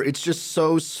soccer, it's just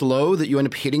so slow that you end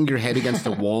up hitting your head against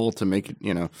a wall to make it,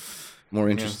 more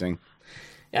interesting.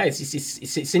 Yeah,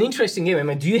 it's an interesting game. I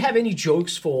mean, do you have any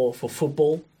jokes for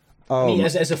football? I mean,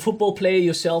 as a football player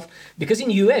yourself, because in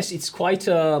the US it's quite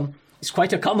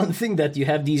a common thing that you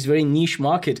have these very niche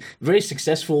market, very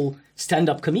successful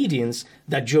stand-up comedians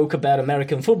that joke about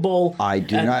American football. I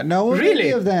do not know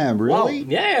any of them. Really? Wow.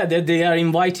 Yeah, they are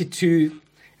invited to.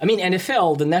 I mean,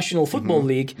 NFL, the National Football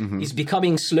League, is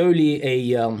becoming slowly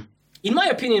in my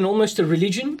opinion, almost a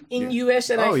religion in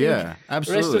US and I think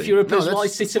absolutely. the rest of Europe as well.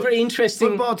 It's a very interesting.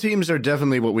 Football teams are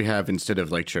definitely what we have instead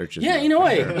of like churches. Yeah, in a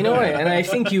way. And I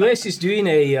think US is doing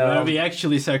Where we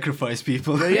actually sacrifice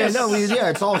people.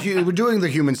 It's all we're doing the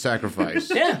human sacrifice.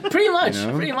 Yeah, pretty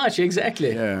much,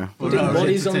 exactly. Yeah. Putting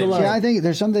bodies on the line. Yeah, I think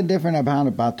there's something different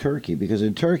about Turkey, because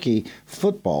in Turkey,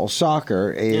 football,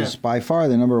 soccer is by far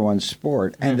the number one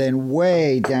sport, and then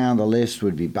way down the list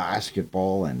would be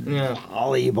basketball and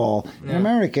volleyball. In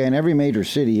America, in every major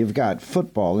city, you've got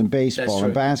football and baseball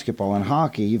and basketball and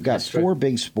hockey. You've got four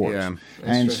big sports. Yeah.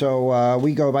 And so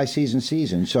we go by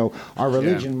season. So our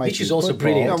religion might Which be is also football.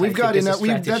 brilliant. No, we've got I think enough.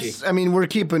 there's a strategy. We're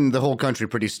keeping the whole country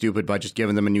pretty stupid by just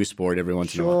giving them a new sport every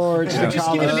once in a while. Sure, it's the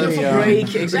Just give it a bit of a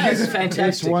break. Exactly. It's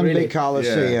fantastic. It's one really. big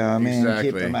coliseum, and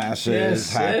keep exactly. the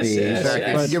masses happy.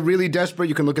 Exactly. If you get really desperate,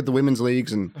 you can look at the women's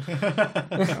leagues and.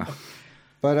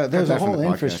 But there's a that from whole the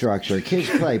podcast. infrastructure. Kids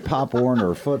play Pop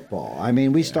Warner football. I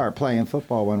mean, we start playing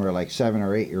football when we're like 7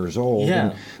 or 8 years old,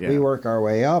 and we work our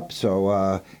way up.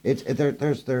 So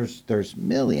there's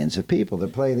millions of people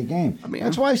that play the game. I mean,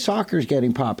 that's why soccer's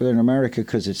getting popular in America,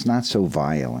 because it's not so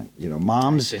violent.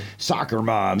 Moms, soccer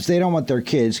moms, they don't want their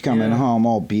kids coming home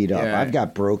all beat up. Yeah. I've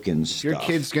got broken stuff. Your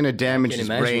kid's gonna damage his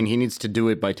imagine. brain. He needs to do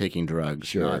it by taking drugs.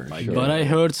 Sure. But I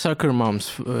heard soccer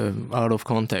moms out of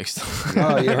context.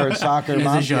 Oh, you heard soccer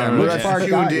moms? genre. Which part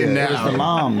got you? Tuned in It was now. the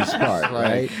moms part,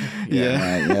 right?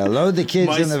 Yeah. Load the kids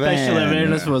My in the van. special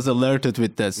awareness was alerted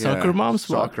with that. Soccer moms?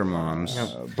 Soccer moms.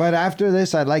 But after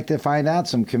this, I'd like to find out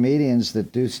some comedians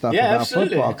that do stuff about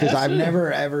football, because I've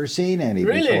never ever seen any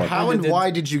before. How and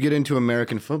why did you get into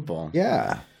American football?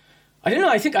 Yeah. I don't know.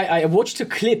 I think I watched a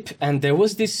clip, and there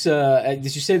was this.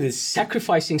 Did you say this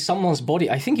sacrificing someone's body?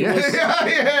 I think it was.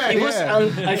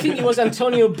 I think it was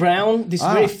Antonio Brown, this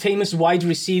very famous wide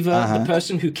receiver, the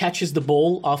person who catches the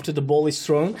ball after the ball is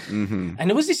thrown. And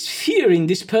there was this fear in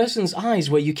this person's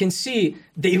eyes, where you can see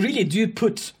they really do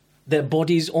put their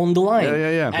bodies on the line.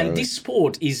 And this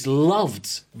sport is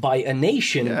loved by a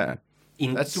nation. Yeah.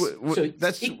 That's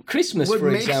Christmas, what for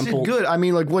makes example. it good. I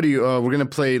mean, like, what do you? We're gonna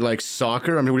play like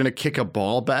soccer. I mean, we're gonna kick a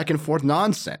ball back and forth.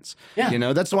 Nonsense.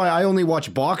 Yeah. That's why I only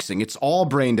watch boxing. It's all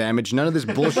brain damage. None of this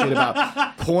bullshit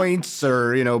about points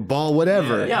or ball,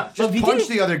 whatever. Just punch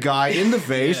the other guy in the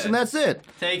face, and that's it.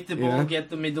 Take the ball, get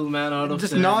the middleman out of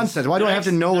Just nonsense. Why do I have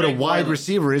to know what a wide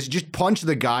receiver is? Just punch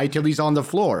the guy till he's on the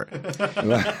floor. But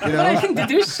I think that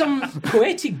there's some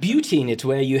poetic beauty in it,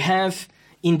 where you have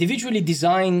individually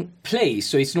designed plays.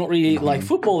 So it's not really like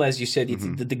football, as you said. It's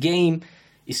the game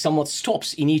is somewhat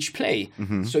stops in each play.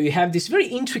 So you have this very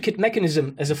intricate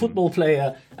mechanism as a football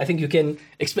player. I think you can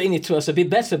explain it to us a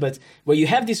bit better, but where you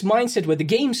have this mindset where the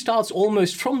game starts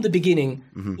almost from the beginning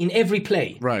in every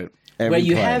play. Right. Where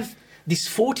you have this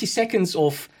 40 seconds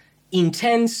of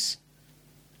intense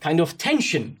kind of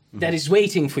tension that is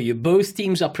waiting for you. Both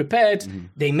teams are prepared,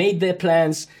 they made their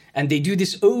plans, and they do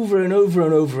this over and over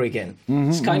and over again.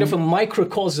 It's kind of a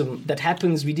microcosm that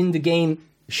happens within the game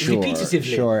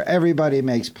repetitively. Sure. Everybody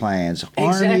makes plans.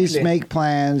 Armies make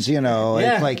plans,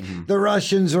 It's like the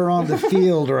Russians are on the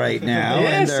field right now,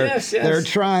 and they're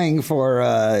trying for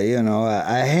a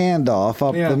handoff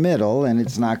up the middle, and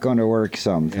it's not going to work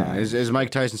sometimes. As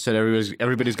Mike Tyson said,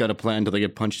 everybody's got a plan until they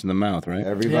get punched in the mouth, right?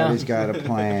 Everybody's got a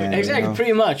plan. Exactly,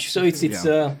 pretty much. So it's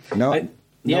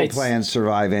Yeah, no plans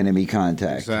survive enemy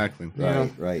contact. Exactly.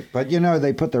 Right. But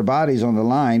they put their bodies on the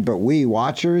line, but we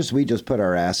watchers, we just put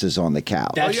our asses on the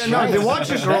couch. The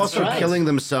watchers are also killing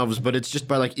themselves, but it's just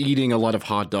by like eating a lot of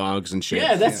hot dogs and shit.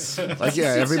 Yeah, that's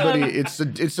everybody. It's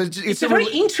a very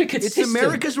intricate It's system.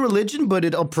 America's religion, but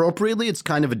appropriately, it's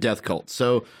kind of a death cult.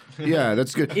 So. Yeah,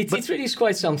 that's good. It really is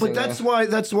quite something. But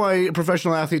that's why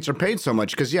professional athletes are paid so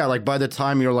much, because like by the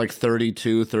time you're like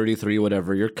 32, 33,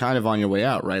 whatever, you're kind of on your way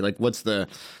out, right? Like what's the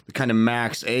kind of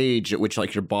max age at which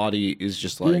like your body is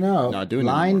just like not doing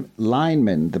anymore?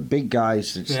 Linemen, the big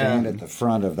guys that stand at the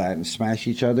front of that and smash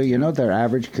each other, their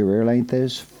average career length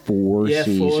is 4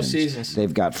 seasons. 4 seasons.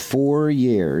 They've got 4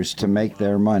 years to make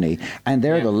their money, and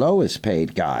they're the lowest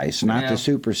paid guys, not the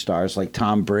superstars like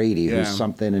Tom Brady, who's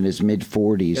something in his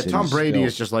mid-40s. Yeah, Tom Brady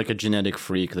is just like a genetic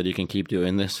freak that he can keep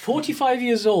doing this. 45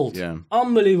 years old. Yeah.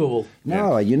 Unbelievable.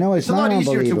 No, it's a not lot easier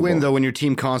to unbelievable. win though when your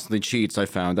team constantly cheats. I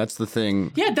found that's the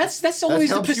thing. Yeah, that's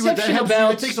always the perception It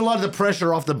about. takes a lot of the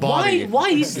pressure off the body. Why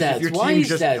is that? If your Why team is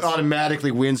just that? automatically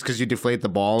wins because you deflate the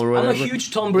ball or whatever. I'm a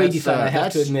huge Tom Brady fan. I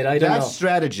have to admit. I don't know. That's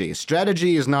strategy.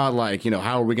 Strategy is not like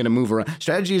how are we going to move around.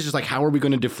 Strategy is just like how are we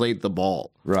going to deflate the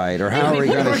ball. Right, or how are we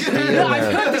going to steal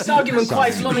I've heard this argument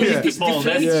quite long. This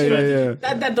deflates.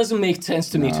 Yeah. That doesn't make sense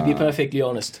to me, to be perfectly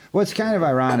honest. What's kind of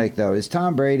ironic, though, is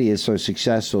Tom Brady is so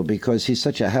successful because he's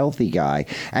such a healthy guy,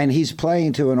 and he's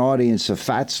playing to an audience of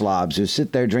fat slobs who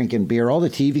sit there drinking beer. All the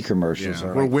TV commercials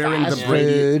are wearing fast the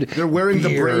Brady. food, They're wearing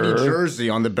beer, the Brady jersey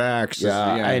on the backs.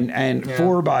 and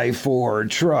 4x4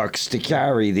 trucks to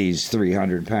carry these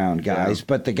 300-pound guys. Yeah.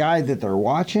 But the guy that they're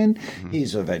watching,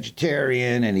 he's a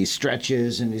vegetarian, and he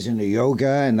stretches, and he's into yoga,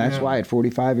 and that's why at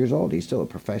 45 years old, he's still a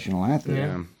professional athlete.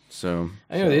 Yeah. So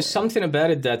I know there's something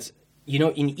about it that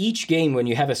in each game when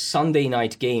you have a Sunday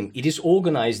night game, it is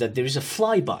organized that there is a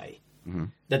flyby,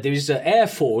 that there is an Air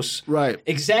Force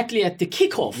exactly at the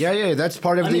kickoff. Yeah, that's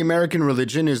part of the American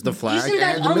religion is the flag. Isn't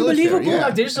that and the unbelievable? military. Yeah.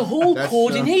 Like, there's a whole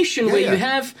coordination where you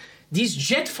have these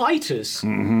jet fighters,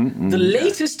 the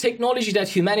latest technology that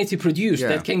humanity produced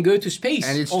that can go to space,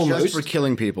 and it's almost, just for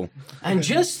killing people, and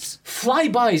just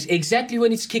flybys exactly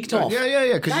when it's kicked off.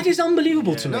 Yeah. That is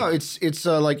unbelievable to me. No, it's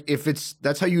like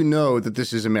that's how you know that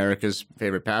this is America's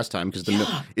favorite pastime because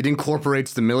it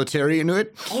incorporates the military into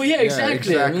it. Oh yeah,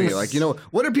 exactly. I mean, like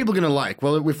what are people gonna like?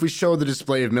 Well, if we show the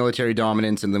display of military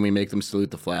dominance and then we make them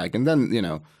salute the flag, and then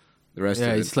the rest of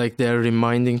it. It's like they're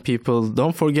reminding people,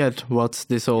 don't forget what's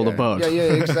this all about. Yeah,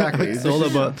 exactly. It's all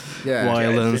about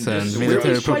violence and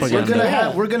military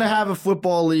propaganda. We're gonna have a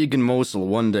football league in Mosul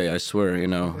one day, I swear,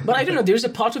 But I don't know, there's a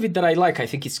part of it that I like. I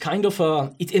think it's kind of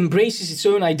it embraces its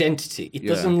own identity. It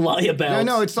doesn't lie about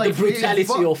it's like, the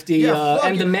brutality of the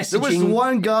and the messaging. There was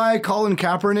one guy, Colin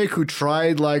Kaepernick, who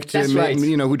tried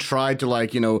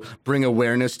to bring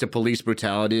awareness to police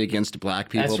brutality against black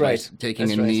people by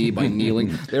taking a knee, by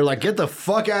kneeling. They're like, get the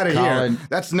fuck out of here.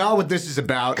 That's not what this is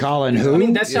about. Colin who? I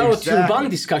mean, that's our Turban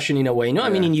discussion in a way, I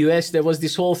mean, in US, there was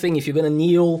this whole thing, if you're going to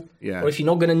kneel, or if you're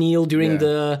not going to kneel during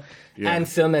the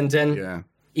anthem, and then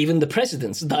even the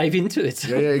presidents dive into it.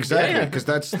 Yeah, exactly. Because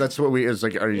that's what it's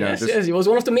like. Yes, it was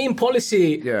one of the main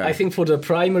policy, I think, for the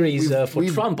primaries for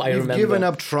Trump, I remember. We've given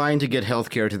up trying to get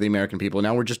healthcare to the American people.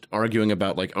 Now we're just arguing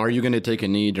about, like, are you going to take a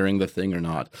knee during the thing or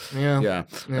not? Yeah.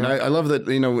 And I love that,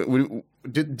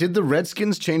 Did the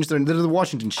Redskins change their... They're the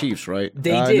Washington Chiefs, right?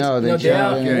 They did. No, they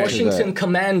are Washington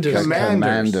Commanders.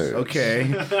 Commanders. Okay.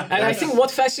 And I think what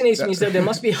fascinates me is that there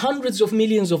must be hundreds of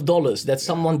millions of dollars that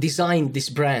someone designed this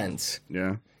brand.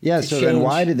 Yeah. Yeah, so then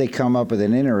why did they come up with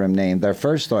an interim name? Their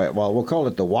first thought, well, we'll call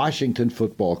it the Washington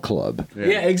Football Club.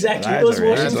 Yeah, exactly. It was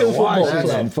Washington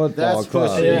Football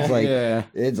Club. Yeah.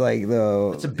 It's like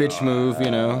the... It's a bitch move,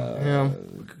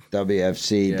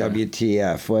 WFC,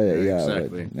 WTF.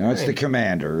 Exactly. It's the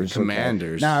Commanders.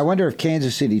 Commanders. Now, I wonder if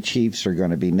Kansas City Chiefs are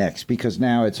going to be next, because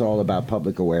now it's all about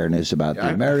public awareness about the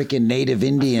American Native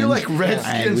Indians. I feel like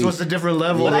Redskins was a different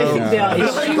level. But I think they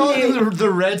are the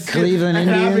Redskins. Cleveland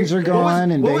Indians are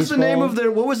gone in baseball. What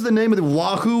was the name of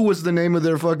Wahoo was the name of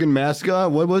their fucking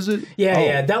mascot? What was it?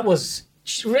 Yeah, that was...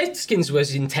 Redskins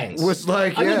was intense. Was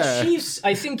like, I mean, Chiefs,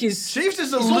 I think is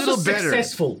a little better.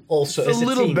 Successful also it's as a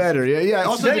little team. better. Yeah. It's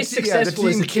also, very successful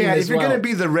as a team as If you're gonna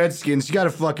be the Redskins, you gotta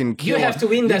fucking kill. You have to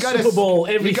win that Super Bowl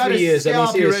every 3 years. You gotta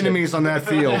scalp your enemies on that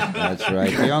field. That's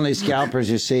right. The only scalpers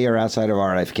you see are outside of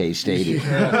RFK Stadium.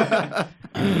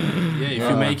 If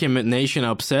you make a nation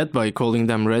upset by calling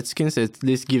them Redskins, at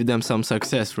least give them some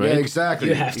success, right? Yeah, exactly.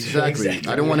 You have to.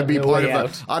 Exactly. I don't want to be part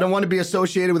of I don't want to be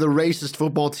associated with a racist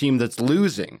football team that's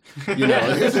losing. Would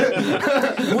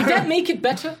that make it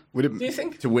better? Do you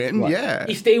think? To win? What? Yeah.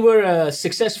 If they were a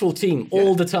successful team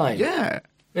all the time. Yeah.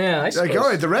 Yeah, I suppose. Like, all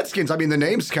right, the Redskins. I mean, the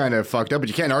name's kind of fucked up, but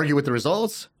you can't argue with the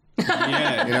results.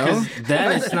 Yeah, You know,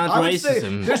 that is not I would say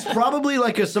racism. there's probably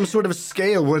like some sort of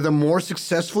scale where the more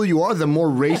successful you are, the more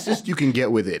racist you can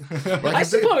get with it. Like I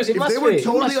suppose it if must they were be. It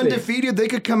totally must be. undefeated, they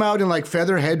could come out in like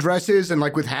feather headdresses and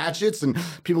like with hatchets, and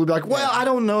people would be like, "Well, I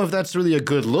don't know if that's really a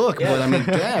good look, but I mean,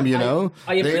 damn, you know,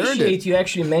 I they earned appreciate it." you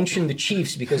actually mentioned the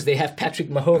Chiefs because they have Patrick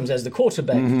Mahomes as the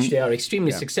quarterback, which they are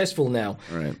extremely successful now.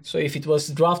 Right. So if it was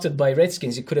drafted by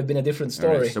Redskins, it could have been a different All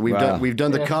story. right, so we've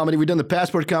done the comedy, we've done the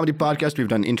Passport Comedy Podcast, we've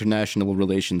done International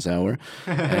Relations Hour,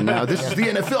 and now this is the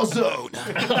NFL Zone.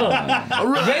 All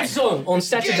right. Red Zone on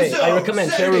Saturday. Game Zone. I recommend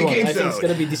to Saturday everyone. Game I think it's Zone.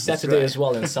 going to be this Saturday right. as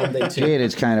well and Sunday too. Gee,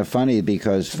 it's kind of funny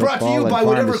because brought to football you and by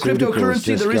whatever pharmaceuticals cryptocurrency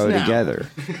just there is go now. together.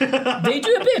 They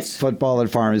do a bit. Football and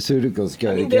pharmaceuticals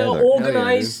go I mean, they are together.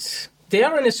 organized. They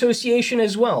are an association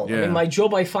as well. I Yeah. mean, my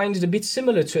job I find is a bit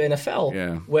similar to NFL,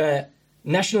 Yeah. where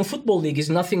National Football League is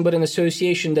nothing but an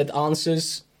association that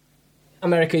answers.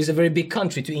 America is a very big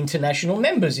country to international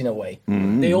members in a way.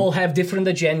 They all have different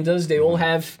agendas. They all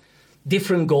have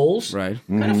different goals. Right.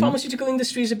 Kind of pharmaceutical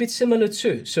industry is a bit similar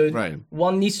too. So Right.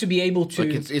 one needs to be able to.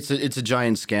 Like it's a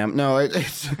giant scam. No,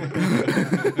 it's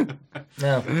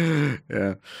No.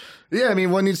 yeah. I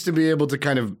mean, one needs to be able to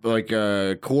kind of like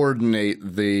coordinate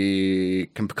the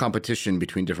competition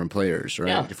between different players, right?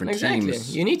 Yeah, Different exactly.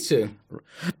 teams. You need to.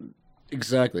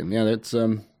 Exactly. Yeah, that's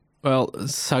Well,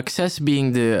 success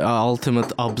being the ultimate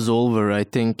absolver, I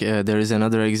think there is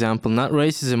another example. Not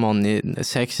racism only,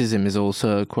 sexism is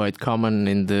also quite common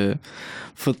in the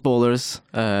footballers.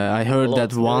 I heard lot,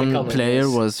 that very one common, player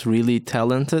yes. was really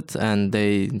talented and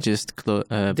they just...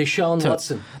 Deshaun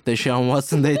Watson. Deshaun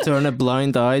Watson, they turn a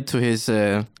blind eye to his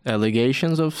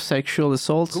allegations of sexual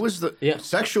assault. who was the Yeah.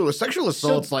 sexual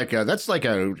assault's that's like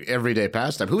a everyday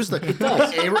pastime. Who's the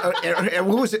does.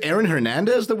 who was it? Aaron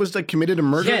Hernandez that was like committed a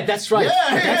murder. Yeah, that's right.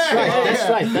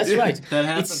 That's right. That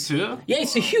happened It's- too? Yeah,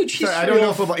 it's a huge history. Sorry, I don't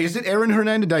know of- if is it Aaron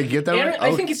Hernandez? Did I get that Aaron, right?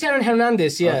 I think it's Aaron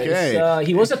Hernandez, yeah. Okay. It's,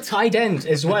 he was a tight end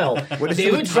as well. What is They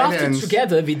it were with tight drafted ends?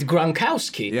 together with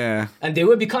Gronkowski. Yeah. And they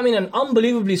were becoming an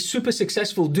unbelievably super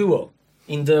successful duo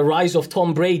in the rise of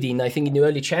Tom Brady, I think in the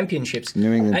early championships.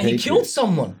 New England and he Patriots. killed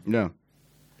someone. No.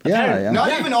 Yeah, yeah. Not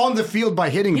Yeah. even on the field by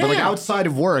hitting, but like Yeah. outside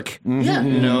of work. Yeah.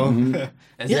 You know?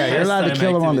 Yeah, you're allowed to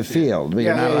kill him on the field, but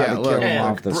you're not allowed to kill him Yeah,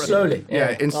 off the field. slowly.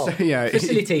 Yeah, yeah.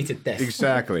 Facilitated death.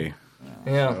 Exactly.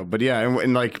 Yeah. But yeah,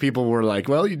 and like people were like,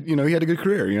 well, you know, he had a good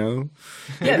career, you know.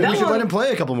 Yeah, Maybe that we should one- let him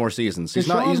play a couple more seasons. He's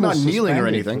Deshaun not was kneeling or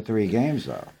suspended anything. For 3 games,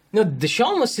 though. No,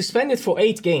 Deshaun was suspended for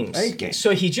 8 games. 8 games.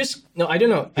 So he just, no, I don't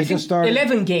know. I He think just started-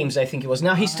 11 games, I think it was.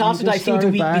 Now he started, He I just think, the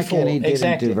started week back before. and he didn't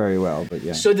exactly. do very well, but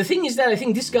yeah. So the thing is that I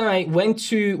think this guy went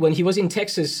to, when he was in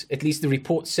Texas, at least the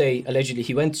reports say, allegedly,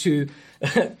 he went to,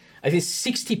 I think,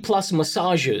 60 plus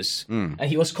massagers. And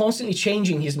he was constantly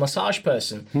changing his massage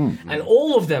person. And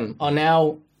all of them are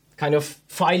now kind of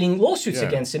filing lawsuits Yeah.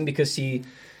 against him because he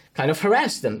kind of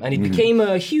harassed them. And it became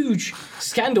a huge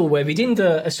scandal where within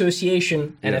the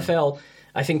association, NFL,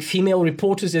 I think female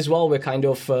reporters as well were kind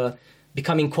of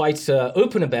becoming quite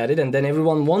open about it. And then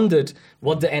everyone wondered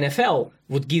what the NFL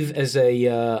would give as a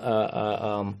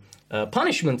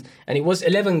punishment. And it was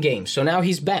 11 games. So now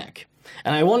he's back.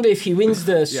 And I wonder if he wins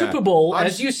the Super Bowl,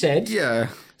 as you said. Yeah.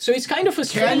 So it's kind of a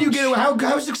strange... Can you get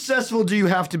how successful do you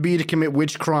have to be to commit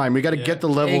which crime? We got to get the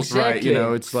levels right. You Exactly.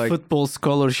 know, it's like Football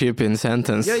scholarship in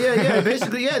sentence. yeah.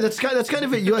 Basically, yeah. That's kind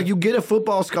of it. You get a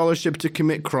football scholarship to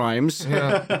commit crimes,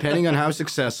 depending on how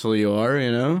successful you are.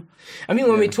 You know. I mean,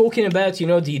 when we're talking about, you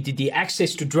know, the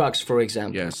access to drugs, for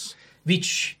example, Yes.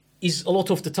 which is a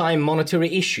lot of the time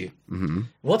monetary issue.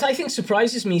 What I think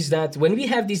surprises me is that when we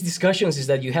have these discussions is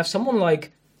that you have someone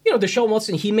like, you know, Deshaun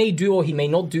Watson, he may do or he may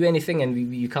not do anything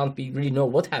and you can't really know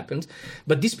what happened.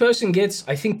 But this person gets,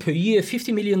 I think, per year,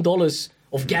 $50 million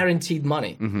of guaranteed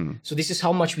money. So this is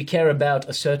how much we care about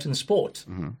a certain sport.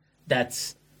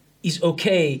 That is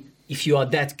okay if you are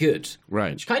that good.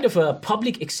 Right. It's kind of a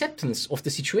public acceptance of the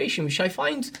situation, which I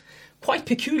find quite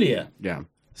peculiar. Yeah.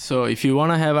 So if you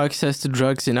want to have access to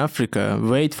drugs in Africa,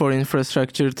 wait for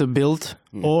infrastructure to build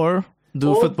or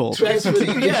do Or football. transfer to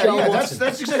Deshaun Watson.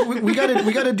 That's exactly. We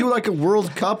got to do like a World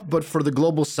Cup, but for the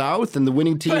global South and the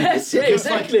winning team. Yes, yeah, It's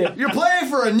like, exactly. you're playing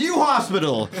for a new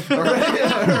hospital. All right?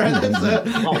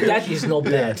 Oh, that is not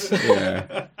bad.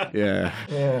 Yeah.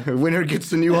 Winner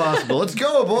gets a new hospital. Let's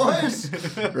go, boys.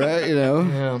 Right? You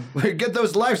know. Get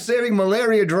those life-saving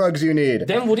malaria drugs you need.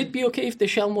 Then would it be okay if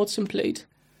Deshaun Watson played?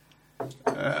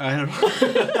 I don't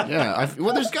know. Yeah.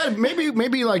 Well, there's got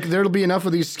maybe like there'll be enough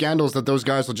of these scandals that those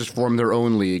guys will just form their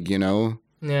own league. You know.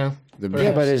 Yeah.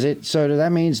 Yeah, but is it so?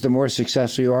 That means the more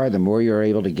successful you are, the more you're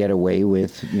able to get away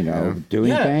with,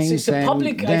 doing things. It's a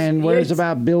public. Then where's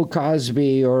about Bill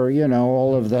Cosby or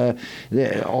all of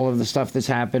the stuff that's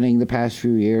happening the past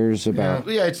few years about?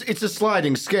 Yeah, it's a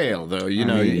sliding scale, though. You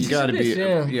got to be.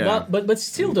 But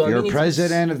still, though, you're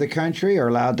president of the country, are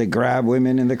allowed to grab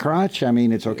women in the crotch. I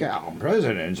mean, it's okay. I'm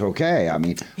president. It's okay. I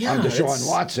mean, I'm Deshaun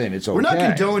Watson. It's okay. We're not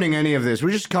condoning any of this.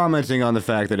 We're just commenting on the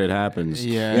fact that it happens.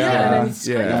 And it's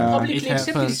kind of publicly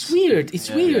accepted. It's weird. It's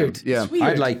weird. Yeah. It's weird.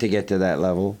 I'd like to get to that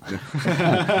level.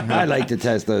 I'd like to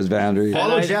test those boundaries.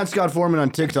 Follow Jan Scott Forman on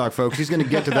TikTok, folks. He's going to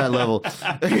get to that level.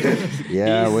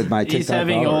 With my TikTok he's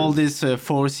having followers. all this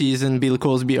 4-season Bill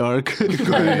Cosby arc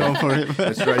going on for him.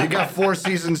 That's right. You got 4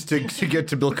 seasons to get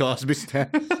to Bill Cosby's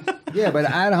status. Yeah, but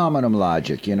ad hominem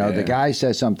logic, the guy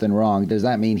says something wrong. Does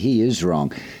that mean he is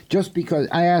wrong? Just because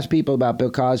I ask people about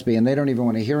Bill Cosby and they don't even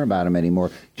want to hear about him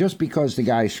anymore. Just because the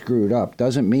guy screwed up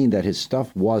doesn't mean that his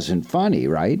stuff wasn't funny,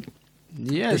 right?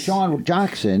 Yes. Deshaun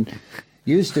Jackson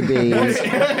used to be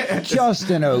just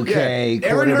an okay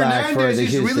quarterback Aaron for the Hernandez is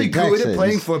Houston really good Texans. at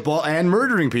playing football and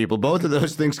murdering people. Both of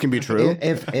those things can be true.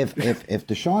 If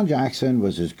Deshaun Jackson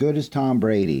was as good as Tom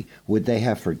Brady, would they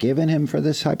have forgiven him for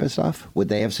this type of stuff? Would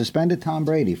they have suspended Tom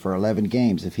Brady for 11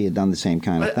 games if he had done the same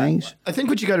kind of things? I think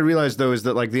what you got to realize though is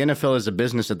that like the NFL is a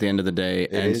business at the end of the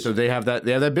day, so they have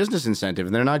that business incentive,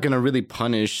 and they're not going to really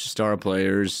punish star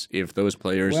players if those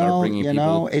players are bringing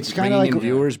people, it's kind of like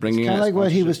viewers, bringing. It's kind of like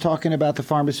what he was talking about the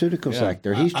pharmaceutical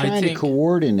sector. He's trying to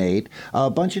coordinate a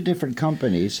bunch of different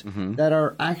companies that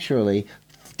are actually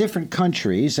different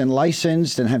countries and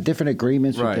licensed and have different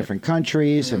agreements with different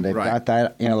countries, and they've got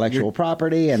that intellectual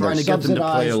property, and they're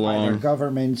subsidized by their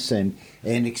governments, and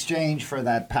in exchange for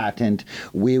that patent,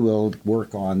 we will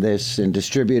work on this and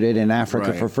distribute it in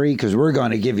Africa for free because we're going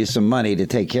to give you some money to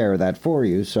take care of that for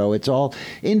you. So it's all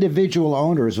individual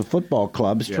owners of football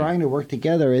clubs trying to work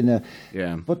together in the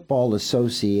football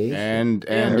association. And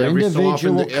every so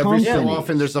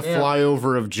often there's a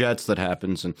flyover of jets that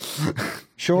happens. And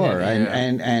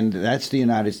and that's the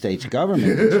United States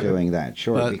government that's doing that,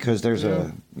 because there's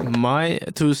a... My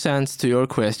 2 cents to your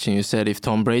question, you said if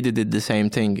Tom Brady did the same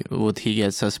thing, would he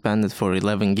get suspended for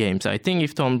 11 games? I think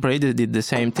if Tom Brady did the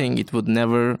same thing, it would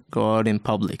never go out in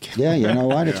public. Yeah, you know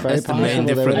what? It's very That's possible. The main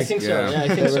difference. I think so. Yeah, I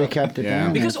think so. Kept it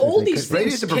down. Because all these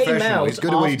things came out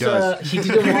after he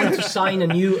didn't want to sign a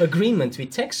new agreement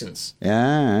with Texans.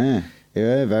 Yeah,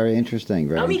 very interesting.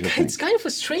 It's kind of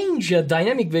a strange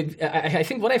dynamic. I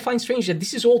think what I find strange is that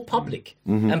this is all public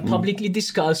and publicly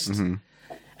discussed.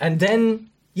 And then,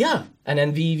 and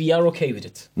then we are okay with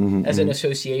it as an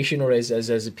association or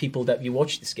as people that we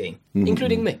watch this game,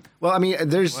 including me. Well, I mean,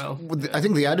 I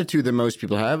think the attitude that most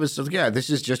people have is, this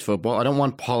is just football. I don't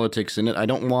want politics in it. I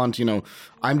don't want,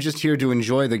 I'm just here to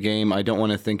enjoy the game. I don't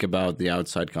want to think about the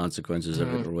outside consequences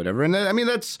of it or whatever. And I mean,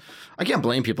 I can't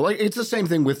blame people. It's the same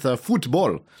thing with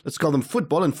football. Let's call them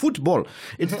football and football.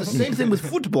 It's the same thing with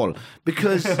football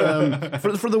because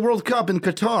for the World Cup in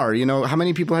Qatar, how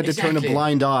many people had to turn a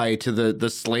blind eye to the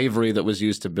slavery that was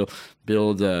used to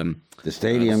build the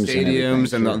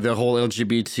stadiums and the whole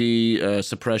LGBT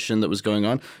suppression that was going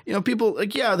on. People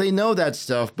they know that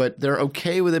stuff, but they're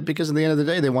okay with it because at the end of the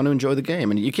day they want to enjoy the game,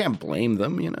 and you can't blame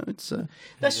them. It's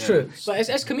that's true. But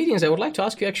as comedians, I would like to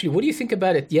ask you actually, what do you think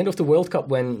about at the end of the World Cup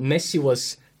when Messi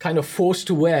was kind of forced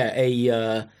to wear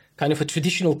a kind of a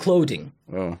traditional clothing?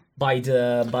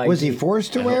 Was he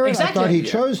forced to wear it? Exactly. I thought he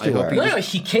chose to wear it. No,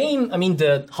 he came. I mean,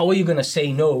 how are you going to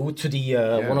say no to the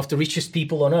one of the richest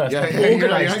people on earth?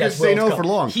 Organized that World Cup. For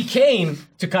long. He came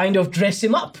to kind of dress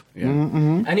him up,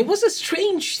 and it was a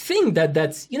strange thing that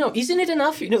isn't it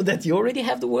enough? That you already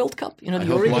have the World Cup. You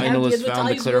already Lionel have the has found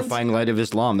the clarifying light of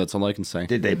Islam. That's all I can say.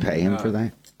 Did they pay him for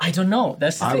that? I don't know.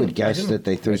 That's the thing. I would guess that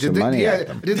they threw some money at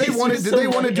them. Did they want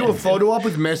to do a photo op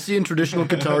with Messi in traditional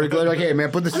Qatari clothes? Like, hey man,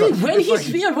 put this.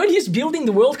 When he's building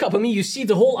the World Cup, I mean, you see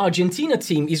the whole Argentina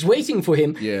team is waiting for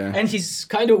him, and he's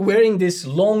kind of wearing this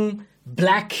long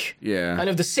black, kind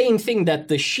of the same thing that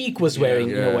the Sheik was wearing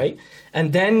in a way.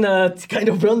 And then kind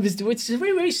of run this. It's a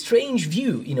very, very strange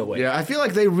view in a way. Yeah, I feel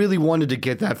like they really wanted to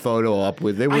get that photo up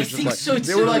with. They were so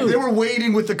too. They were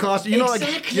waiting with the costume.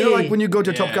 Like when you go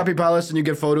to Topkapi Palace and you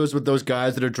get photos with those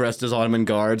guys that are dressed as Ottoman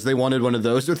guards. They wanted one of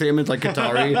those with him. It's like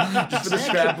Qatari, just for the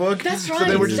scrapbook. That's right. So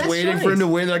they were just waiting for him to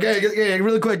win. Like, hey,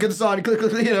 really quick, get this on. Click.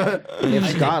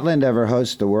 If Scotland ever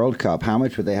hosts the World Cup, how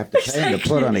much would they have to pay him to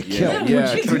put on a kilt?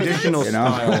 Yeah, traditional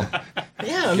style.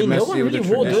 Yeah, I mean, no one really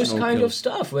wore those kind of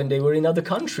stuff when they were in other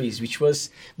countries,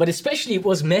 but especially it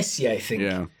was Messi, I think.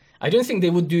 Yeah. I don't think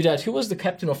they would do that. Who was the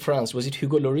captain of France? Was it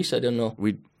Hugo Lloris? I don't know.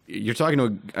 you're talking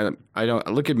to. I don't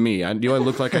look at me. Do I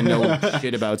look like I know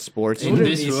shit about sports? In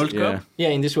this World Cup? Yeah,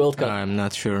 in this World Cup. I'm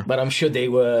not sure. But I'm sure they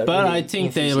were. But really I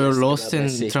think they were lost in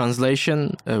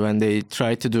translation when they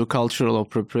tried to do cultural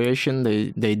appropriation.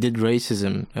 They did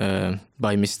racism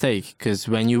by mistake, because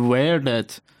when you wear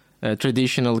that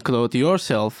traditional cloth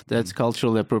yourself, that's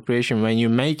cultural appropriation. When you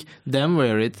make them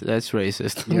wear it, that's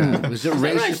racist. Yeah, was it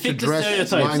racist to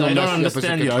dress? I don't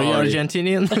understand you. Are you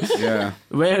Argentinian? Yeah,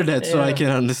 wear that so I can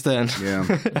understand.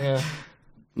 Yeah,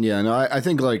 yeah. No, I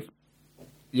think like.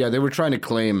 Yeah, they were trying to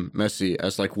claim Messi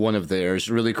as like one of theirs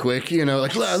really quick,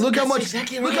 like look how much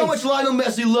Lionel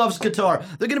Messi loves Qatar.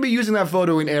 They're gonna be using that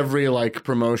photo in every like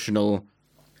promotional,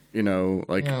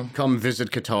 come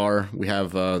visit Qatar. We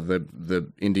have the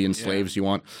Indian slaves you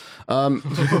want. Anyway,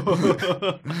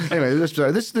 this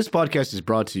podcast is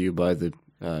brought to you by the.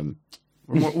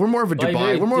 We're more of a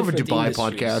Dubai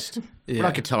podcast. Yeah. We're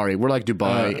not Qatari. We're like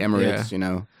Dubai, Emirates,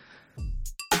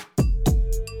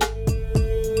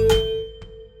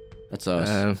 That's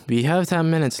us. We have 10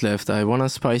 minutes left. I want to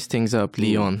spice things up,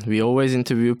 Leon. We always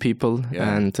interview people,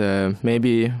 and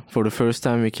maybe for the first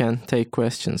time we can take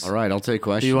questions. All right, I'll take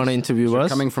questions. Do you want to interview us?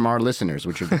 Coming from our listeners,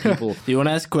 which are the people... Do you want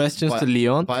to ask questions to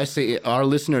Leon? By I say our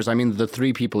listeners, I mean the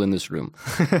 3 people in this room.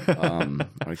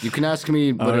 You can ask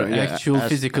me... actual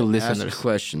physical listeners. Ask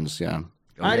questions, yeah.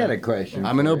 I got a question.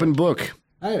 I'm an open book.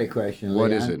 I had a question. What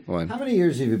Leon. is it? What? How many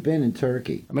years have you been in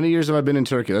Turkey? How many years have I been in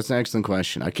Turkey? That's an excellent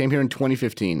question. I came here in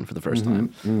 2015 for the first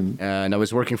time. And I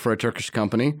was working for a Turkish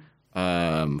company,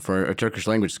 for a Turkish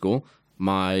language school.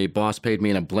 My boss paid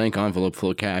me in a blank envelope full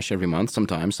of cash every month,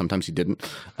 sometimes he didn't.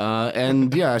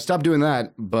 I stopped doing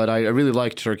that, but I really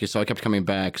liked Turkey, so I kept coming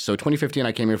back. So 2015,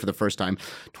 I came here for the first time.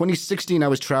 2016, I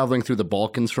was traveling through the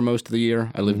Balkans for most of the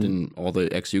year. I lived in all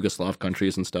the ex-Yugoslav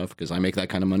countries and stuff, because I make that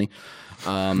kind of money.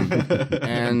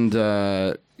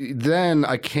 Then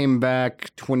I came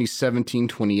back 2017,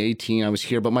 2018. I was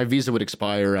here, but my visa would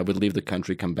expire. I would leave the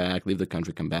country, come back, leave the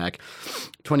country, come back.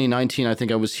 2019, I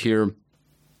think I was here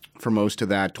for most of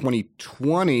that.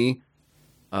 2020,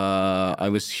 I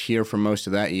was here for most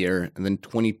of that year, and then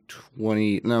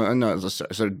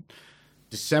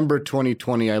December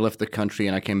 2020, I left the country,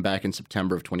 and I came back in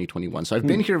September of 2021. So I've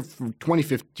been here.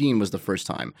 2015 was the first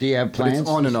time. Do you have plans? But it's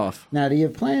on and off. Now, do you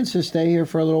have plans to stay here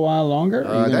for a little while longer?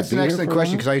 That's an excellent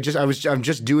question, because I'm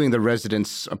just doing the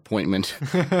residence appointment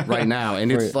right now,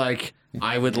 and it's like.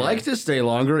 I would like to stay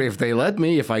longer if they let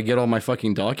me, if I get all my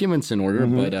fucking documents in order.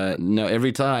 But no,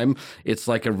 every time it's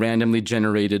like a randomly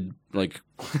generated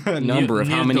number of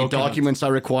how many documents I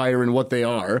require and what they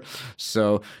are.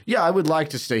 So yeah, I would like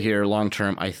to stay here long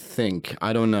term. I think.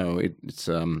 I don't know. It's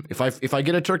if I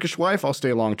get a Turkish wife, I'll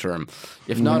stay long term.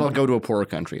 If not, I'll go to a poorer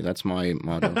country. That's my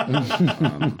motto.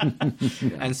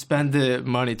 And spend the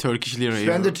money Turkish lira.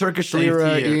 Spend the Turkish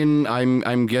lira in.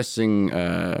 I'm guessing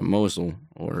Mosul.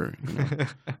 Or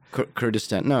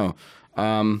Kurdistan? No,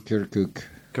 Kirkuk.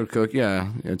 Yeah,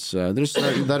 it's there's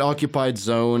that occupied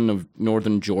zone of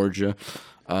northern Georgia.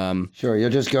 Sure,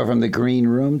 you'll just go from the green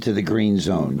room to the green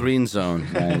zone. Green zone,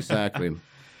 yeah, exactly.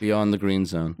 Beyond the green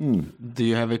zone. Do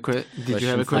you have a question?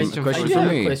 For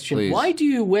me? Please. Why do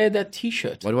you wear that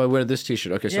T-shirt? Why do I wear this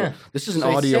T-shirt? Okay, so this is an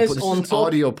audio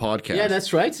podcast. Yeah,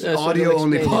 that's right. Audio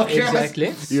only podcast.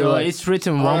 Exactly. So it's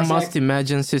written, one must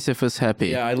imagine Sisyphus happy.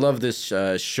 Yeah, I love this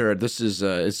shirt. This is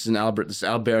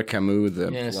Albert Camus,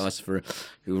 the philosopher,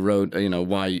 who wrote,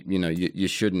 why you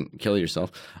shouldn't kill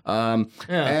yourself.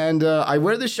 And I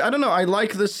wear this. I don't know. I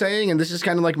like this saying, and this is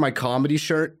kind of like my comedy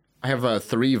shirt. I have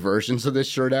 3 versions of this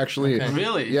shirt, actually. Okay.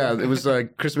 Really? Yeah, it was a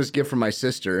Christmas gift from my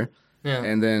sister. Yeah.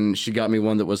 And then she got me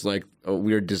one that was like a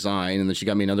weird design, and then she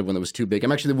got me another one that was too big.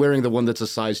 I'm actually wearing the one that's a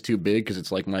size too big because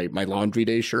it's like my laundry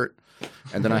day shirt.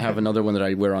 And then I have another one that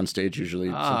I wear on stage usually.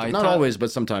 Not always, but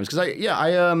sometimes. Because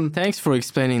Thanks for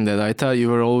explaining that. I thought you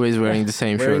were always wearing the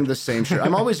same shirt. Wearing the same shirt.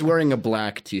 I'm always wearing a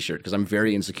black T-shirt because I'm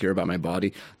very insecure about my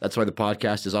body. That's why the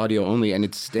podcast is audio only, and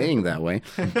it's staying that way.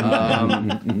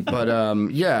 But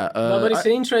it's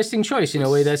an interesting choice in a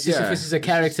way that Sisyphus is a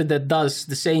character that does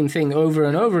the same thing over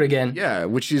and over again. Yeah,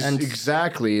 which is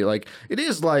exactly like it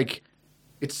is like.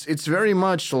 It's very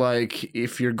much like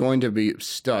if you're going to be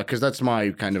stuck, because that's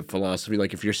my kind of philosophy.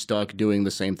 Like if you're stuck doing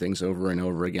the same things over and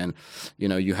over again,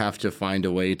 you have to find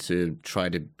a way to try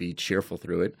to be cheerful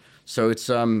through it. So it's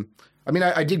I mean,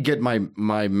 I did get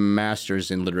my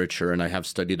master's in literature, and I have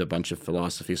studied a bunch of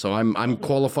philosophy, so I'm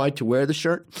qualified to wear the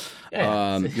shirt.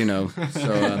 You know,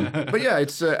 so but yeah,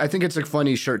 it's I think it's a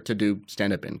funny shirt to do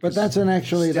stand up in. But that's a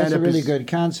really good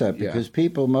concept because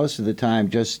people most of the time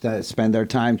just spend their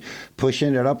time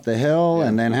pushing it up the hill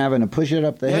and then having to push it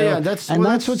up the hill. Yeah, that's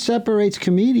what separates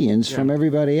comedians from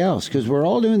everybody else because we're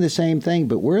all doing the same thing,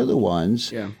 but we're the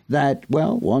ones that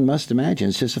one must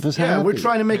imagine Sisyphus. Yeah, we're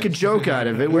trying to make a joke out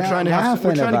of it. We're trying to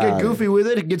get goofy with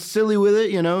it, get silly with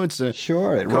it. You know, it's a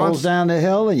it rolls down the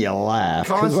hill and you laugh.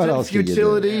 Constant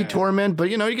futility, torment, but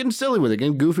you know, you're getting silly with it,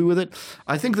 getting goofy with it.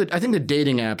 I think the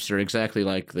dating apps are exactly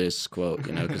like this quote,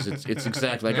 you know, because it's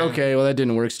exactly like, okay, well that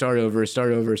didn't work. Start over.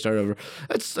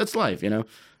 That's life, you know.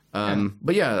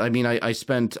 But yeah, I mean, I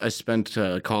spent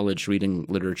college reading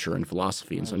literature and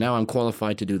philosophy, and so now I'm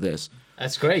qualified to do this.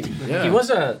 That's great. Yeah. He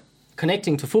was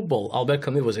connecting to football. Albert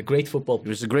Camus was a great football player. He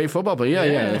was a great football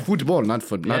player. Football, not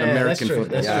American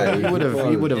football.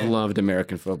 He would have loved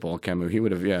American football. Camus. He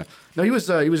would have. Yeah. No, he was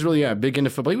really big into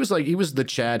football. He was the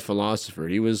Chad philosopher.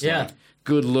 He was like,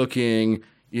 good looking,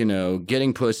 you know,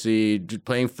 getting pussy,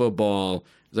 playing football.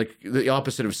 Like the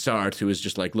opposite of Sartre, who was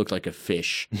just like looked like a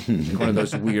fish, like one of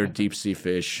those weird deep sea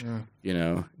fish. You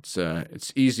know,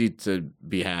 it's easy to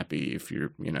be happy if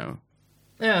you're, you know,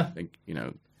 think, you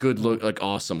know, good look, like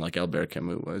awesome, like Albert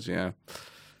Camus was. Yeah.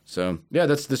 So yeah,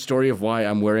 that's the story of why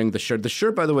I'm wearing the shirt. The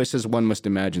shirt, by the way, says "One must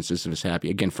imagine Sisyphus happy."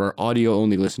 Again, for our audio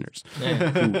only listeners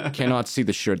who cannot see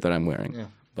the shirt that I'm wearing. Yeah.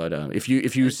 But if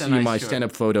you see my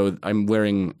stand-up photo, I'm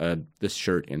wearing this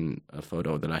shirt in a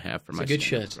photo that I have for my. It's a good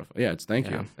shirt. Profile. Yeah,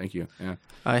 thank you. Yeah.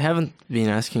 I haven't been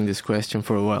asking this question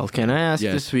for a while. Can I ask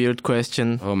this weird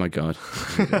question? Oh my god.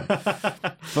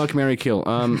 Fuck, marry, kill.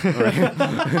 All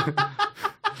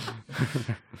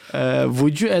right.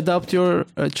 Would you adopt your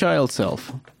child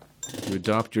self? To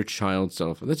adopt your child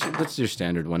self. That's your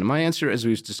standard one. My answer, as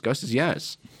we've discussed, is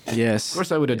yes. Yes. Of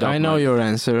course, I would adopt. I know your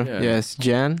answer. Yeah. Yes,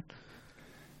 Jan.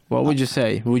 What would you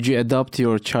say? Would you adopt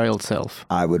your child self?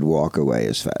 I would walk away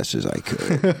as fast as I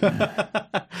could.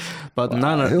 But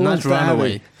not run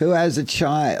away. Who has a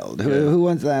child? Who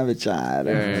wants to have a child?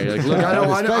 Like, look,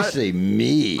 especially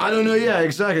me. I don't know. Yeah,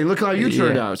 exactly. Look how you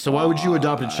turned out. So why would you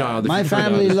adopt a child? My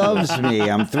family loves me.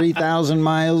 I'm 3,000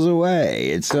 miles away.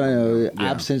 It's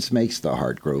absence makes the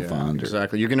heart grow fonder.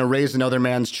 Exactly. You're going to raise another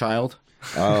man's child?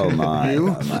 Oh my!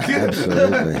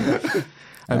 Absolutely.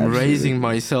 I'm raising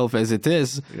myself as it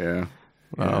is. Yeah.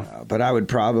 Wow. Yeah, but I would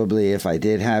probably, if I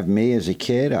did have me as a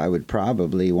kid, I would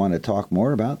probably want to talk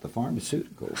more about the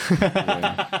pharmaceuticals.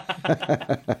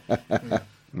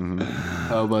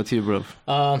 How about you, bro?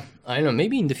 I don't know.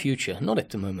 Maybe in the future. Not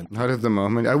at the moment. Not at the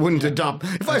moment. I wouldn't adopt.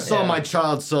 If I saw my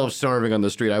child self starving on the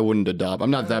street, I wouldn't adopt.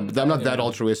 I'm not that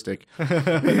altruistic.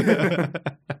 I'm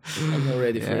not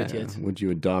ready for it yet. Would you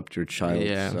adopt your child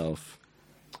self?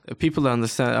 People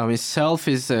understand. I mean, self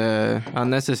is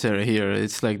unnecessary here.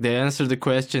 It's like they answer the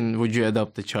question, "Would you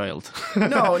adopt the child?"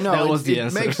 No, that was the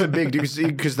answer. It makes a big difference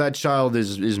because that child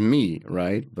is me,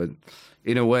 right? But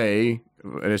in a way,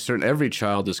 every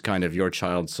child is kind of your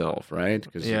child self, right?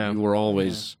 Because you were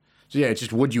always. So yeah, it's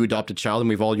just would you adopt a child, and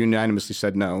we've all unanimously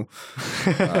said no.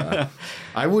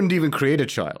 I wouldn't even create a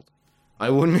child. I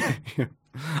wouldn't.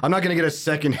 I'm not going to get a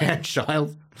second-hand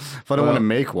child if I don't want to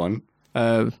make one.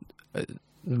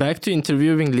 Back to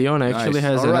interviewing, Leon actually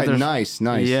has another... Nice.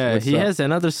 Yeah, he has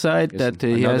another side that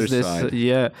he has this...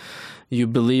 you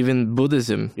believe in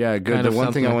Buddhism. Yeah, good. The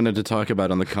one thing I wanted to talk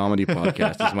about on the comedy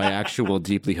podcast is my actual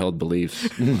deeply held beliefs.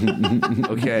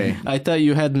 Okay. I thought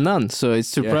you had none, so it's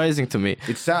surprising to me.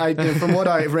 It's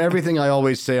from everything I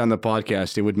always say on the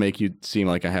podcast, it would make you seem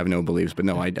like I have no beliefs, but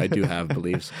no, I do have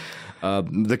beliefs.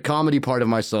 The comedy part of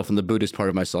myself and the Buddhist part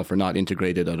of myself are not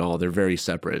integrated at all. They're very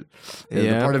separate.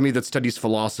 The part of me that studies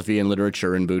philosophy and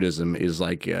literature and Buddhism is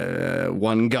like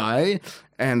one guy,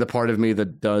 and the part of me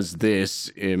that does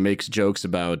this, makes jokes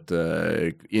about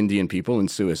Indian people and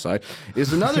suicide,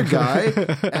 is another guy,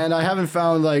 and I haven't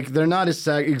found, like, they're not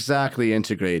exactly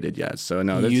integrated yet. So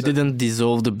no, you didn't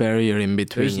dissolve the barrier in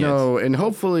between. There's no, and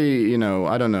hopefully,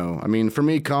 I don't know. I mean, for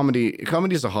me, comedy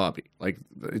is a hobby. Like,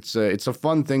 it's a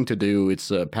fun thing to do.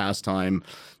 It's a pastime,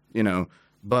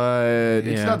 but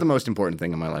it's not the most important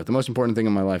thing in my life. The most important thing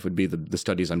in my life would be the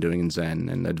studies I'm doing in Zen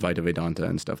and Advaita Vedanta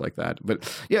and stuff like that.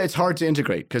 But yeah, it's hard to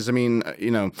integrate because, I mean,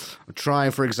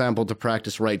 trying, for example, to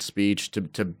practice right speech,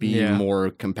 to be more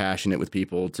compassionate with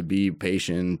people, to be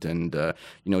patient and,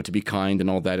 to be kind and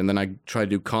all that. And then I try to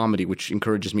do comedy, which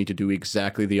encourages me to do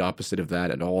exactly the opposite of that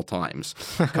at all times.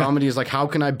 Comedy is like, how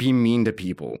can I be mean to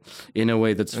people in a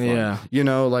way that's fun? Yeah.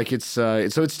 Like it's, so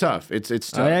it's tough. It's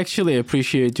tough. I actually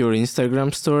appreciate your Instagram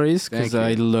some stories because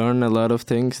I learn a lot of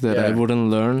things that I wouldn't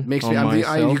learn. Makes me.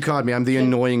 You caught me. I'm the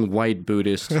annoying white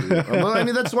Buddhist. Well, I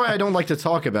mean, that's why I don't like to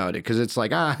talk about it because it's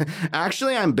like,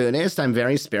 actually, I'm Buddhist. I'm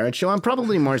very spiritual. I'm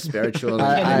probably more spiritual. Than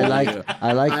I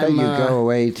like that you go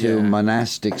away to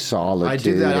monastic solitude. I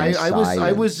did that.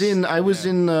 I was in silence.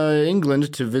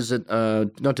 England to visit,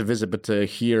 not to visit, but to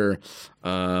hear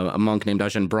a monk named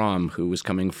Ajahn Brahm, who was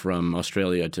coming from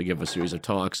Australia to give a series of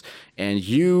talks. And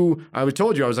I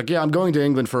told you, I was like, yeah, I'm going to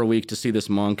England for a week to see this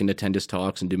monk and attend his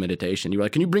talks and do meditation. You were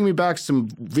like, can you bring me back some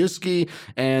whiskey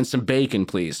and some bacon,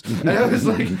 please? And I was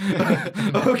like,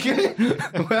 okay,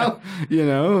 well,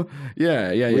 yeah.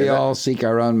 We all seek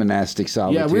our own monastic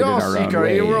solitude. Yeah, we all in our seek own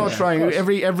ways. we're all trying.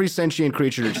 Every sentient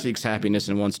creature seeks happiness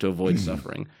and wants to avoid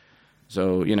suffering.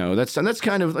 So that's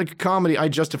kind of like comedy. I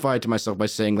justify it to myself by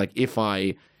saying like if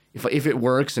it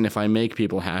works and if I make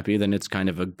people happy, then it's kind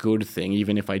of a good thing,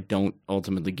 even if I don't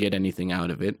ultimately get anything out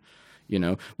of it.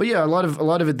 But yeah, a lot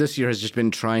of it this year has just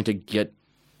been trying to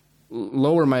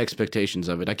lower my expectations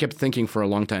of it. I kept thinking for a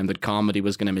long time that comedy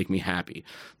was going to make me happy.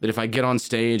 That if I get on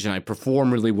stage and I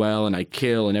perform really well and I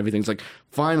kill and everything's like,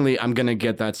 finally I'm going to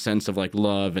get that sense of like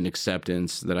love and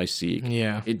acceptance that I seek.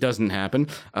 Yeah. It doesn't happen.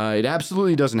 It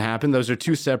absolutely doesn't happen. Those are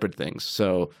two separate things.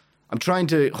 So I'm trying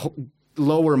to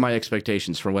lower my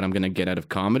expectations for what I'm going to get out of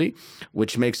comedy,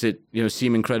 which makes it,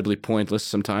 seem incredibly pointless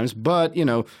sometimes. But,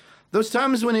 those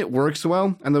times when it works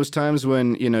well and those times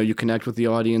when, you connect with the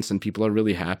audience and people are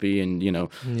really happy and,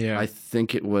 I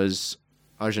think it was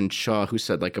Ajahn Chah who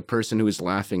said like a person who is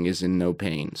laughing is in no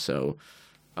pain. So,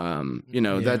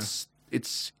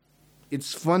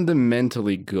 it's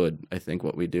fundamentally good, I think,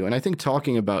 what we do. And I think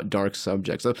talking about dark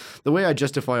subjects, the way I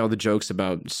justify all the jokes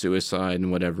about suicide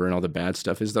and whatever and all the bad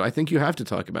stuff is that I think you have to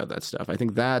talk about that stuff. I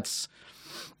think that's...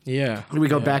 Yeah. We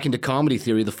go back into comedy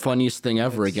theory. The funniest thing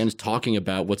ever, again, is talking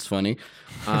about what's funny.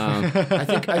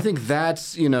 I think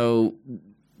that's,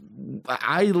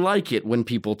 I like it when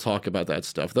people talk about that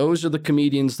stuff. Those are the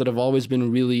comedians that have always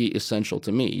been really essential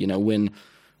to me.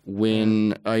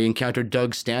 When I encountered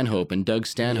Doug Stanhope, and Doug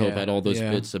Stanhope had all those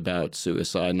bits about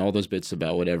suicide and all those bits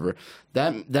about whatever,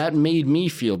 that made me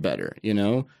feel better,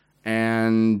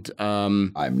 And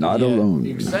I'm not alone.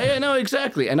 No,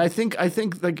 exactly. And I think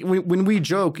like when we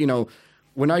joke,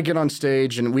 when I get on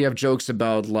stage and we have jokes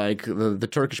about like the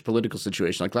Turkish political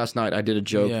situation. Like last night, I did a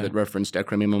joke that referenced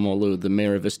Ekrem İmamoğlu, the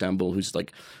mayor of Istanbul, who's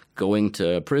like going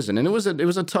to prison, and it was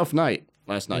a tough night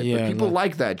last night. But people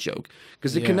liked that joke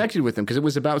because it connected with them because it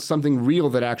was about something real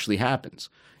that actually happens.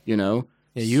 Yeah,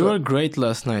 you were great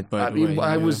last night, by the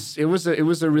way. It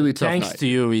was a really tough night. Thanks to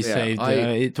you, we saved.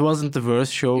 It wasn't the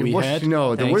worst show we had.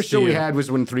 No, the worst show we had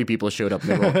was when 3 people showed up and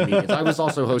they were all comedians. I was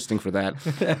also hosting for that.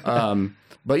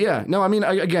 But yeah, no, I mean,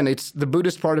 again, it's the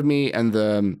Buddhist part of me and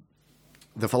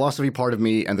the philosophy part of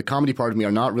me and the comedy part of me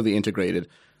are not really integrated.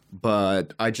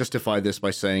 But I justify this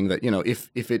by saying that,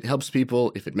 if it helps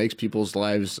people, if it makes people's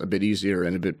lives a bit easier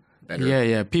and a bit better.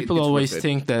 Yeah. People always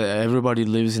think that everybody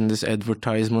lives in this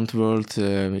advertisement world.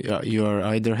 You are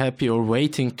either happy or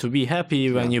waiting to be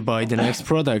happy when you buy the next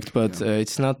product, but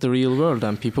it's not the real world.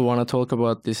 And people want to talk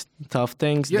about these tough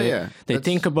things. They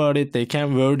think about it. They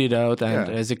can't word it out. And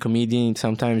as a comedian,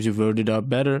 sometimes you word it out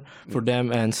better for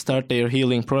them and start their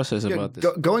healing process about this.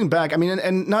 Going back, I mean,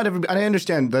 and not everybody. I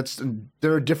understand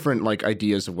there are different like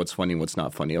ideas of what's funny and what's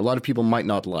not funny. A lot of people might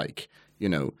not like,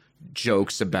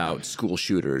 jokes about school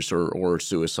shooters or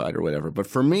suicide or whatever. But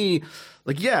for me,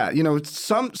 like,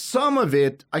 some of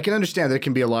it, I can understand that it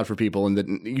can be a lot for people and that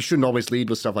you shouldn't always lead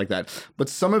with stuff like that. But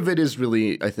some of it is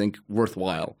really, I think,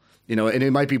 worthwhile. And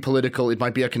it might be political, it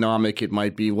might be economic, it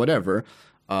might be whatever.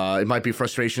 It might be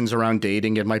frustrations around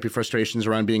dating. It might be frustrations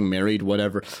around being married,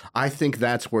 whatever. I think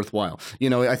that's worthwhile.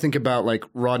 I think about like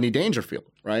Rodney Dangerfield,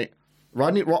 right?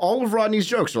 All of Rodney's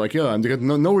jokes are like, I'm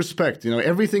no respect.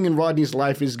 Everything in Rodney's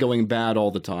life is going bad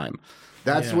all the time.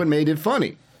 That's what made it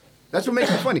funny. That's what makes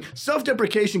it funny.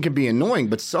 Self-deprecation can be annoying,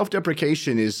 but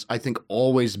self-deprecation is, I think,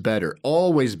 always better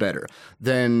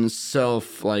than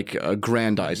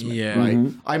aggrandizement. Yeah. Right?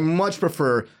 Mm-hmm. I much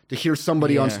prefer to hear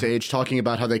somebody on stage talking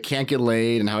about how they can't get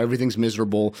laid and how everything's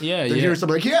miserable. Than hear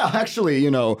somebody like, actually,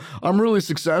 I'm really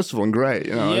successful and great.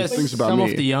 Things about some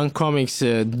me. of the young comics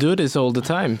do this all the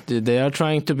time. They are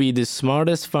trying to be the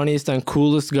smartest, funniest, and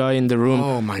coolest guy in the room.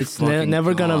 Oh my It's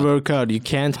never gonna work out. You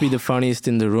can't be the funniest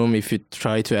in the room if you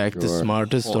try to act the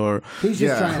smartest or. He's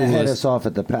just trying to head us off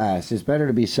at the pass. It's better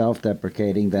to be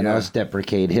self-deprecating than us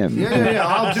deprecate him.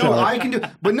 I can do.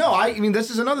 But no, I mean,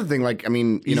 this is another thing. Like, I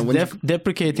mean, when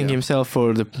deprecating promoting himself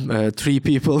for the 3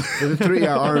 people. The 3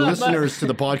 our listeners to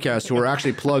the podcast who are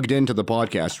actually plugged into the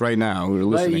podcast right now who are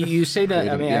listening. Well, you say that.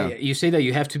 I mean, you say that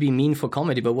you have to be mean for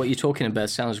comedy, but what you're talking about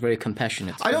sounds very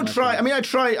compassionate. I don't try. I mean,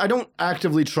 I don't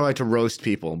actively try to roast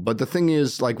people, but the thing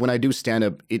is, like when I do stand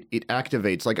up, it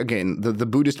activates. Like again, the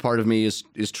Buddhist part of me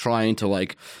is trying to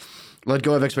like let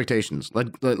go of expectations,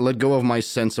 let go of my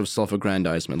sense of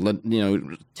self-aggrandizement,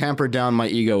 tamper down my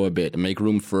ego a bit and make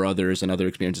room for others and other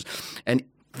experiences. And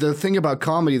the thing about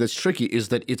comedy that's tricky is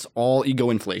that it's all ego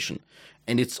inflation.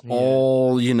 And it's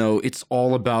all, it's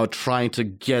all about trying to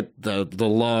get the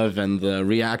love and the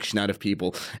reaction out of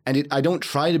people. And I don't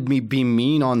try to be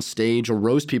mean on stage or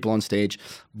roast people on stage,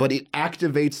 but it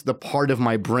activates the part of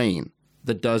my brain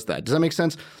that does that. Does that make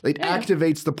sense? It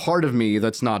activates the part of me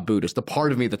that's not Buddhist, the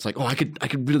part of me that's like, oh, I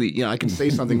could really, I can say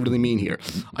something really mean here.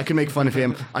 I can make fun of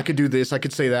him. I could do this. I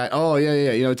could say that. Oh, yeah.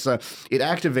 It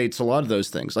activates a lot of those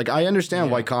things. Like, I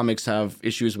understand why comics have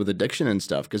issues with addiction and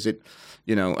stuff, because A,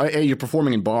 you're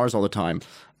performing in bars all the time.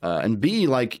 And B,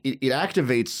 like, it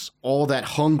activates all that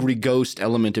hungry ghost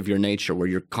element of your nature where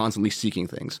you're constantly seeking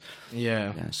things.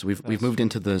 Yeah. So we've moved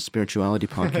into the spirituality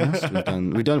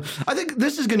podcast. We've done. I think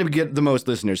this is going to get the most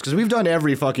listeners because we've done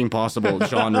every fucking possible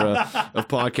genre of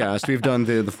podcast. We've done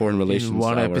the foreign relations in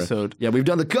one hour. Episode. Yeah, we've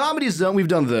done the comedy zone. We've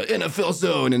done the NFL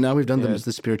zone, and now we've done the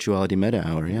spirituality meta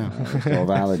hour. Yeah. All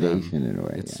validation in a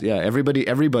way.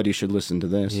 Everybody should listen to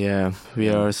this. Yeah, we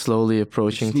are slowly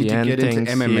approaching the end. Get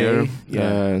into MMA.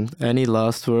 Here. Any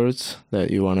last words that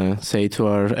you want to say to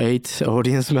our 8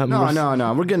 audience members?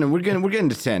 No. We're getting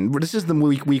to 10. This is the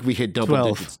week we hit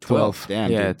double digits. 12.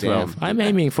 Damn. Yeah, 12. I'm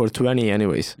aiming for 20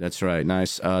 anyways. That's right.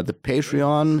 Nice. The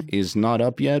Patreon is not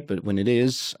up yet, but when it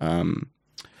is,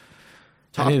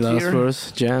 Any last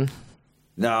words, Jan?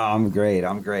 No, I'm great.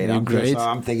 I'm great.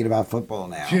 I'm thinking about football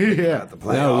now. Yeah. The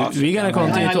playoffs. We're going to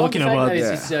continue talking about it.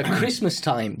 It's Christmas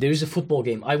time. There is a football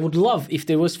game. I would love if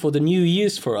there was for the New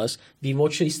Year's for us, we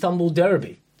watch the Istanbul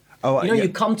Derby. Oh, you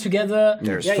come together.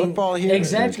 There's football here.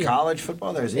 Exactly. There's college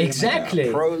football. There's exactly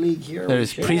a pro league here.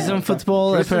 There's prison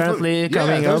football apparently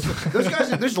coming up. Those guys.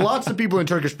 There's lots of people in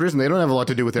Turkish prison. They don't have a lot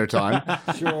to do with their time.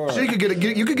 Sure. So you could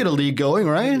get a league going,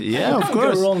 right? Yeah, of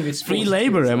course. It's free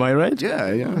labor. Am I right?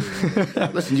 Yeah.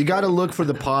 Listen, you got to look for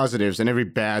the positives in every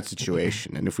bad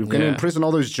situation. And if we're going to imprison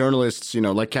all those journalists,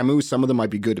 like Camus, some of them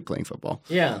might be good at playing football.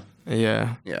 Yeah.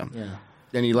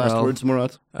 Any last words,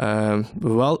 Murat?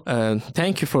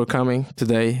 Thank you for coming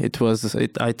today.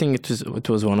 I think it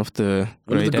was one of the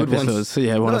great episodes.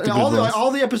 Yeah, one of the good ones.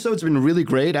 All the episodes have been really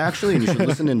great, actually, and you should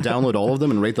listen and download all of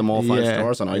them and rate them all 5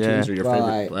 stars on iTunes or your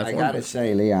favorite platform. I got to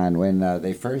say, Leon, when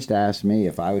they first asked me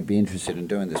if I would be interested in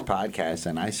doing this podcast,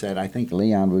 and I said I think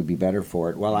Leon would be better for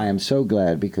it. Well, I am so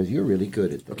glad because you're really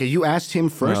good at this. Okay, you asked him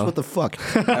first. No. What the fuck?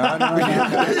 No.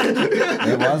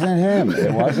 It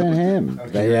wasn't him.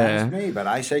 Okay. They asked me, but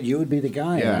I said you would be the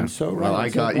guy. Yeah. And I'm so right.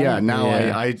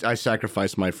 Well, I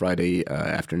sacrificed my Friday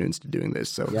afternoons to doing this.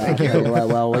 So thank you.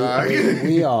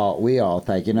 We all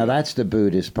thank you. Now that's the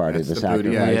Buddhist part of the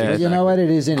sacrifice. Yeah, you know what? It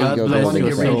is an ego. I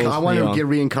want to get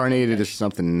reincarnated as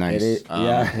something nice.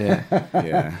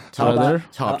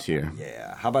 Top tier.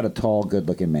 Yeah. How about a tall,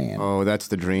 good-looking man? Oh, that's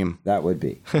the dream. That would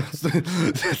be.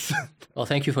 Well,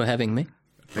 thank you for having me.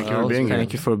 Thank you for being here.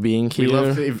 Thank you for being here. We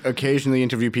love to occasionally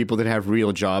interview people that have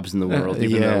real jobs in the world,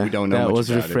 even though we don't know much about it.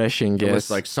 That was refreshing, yes. It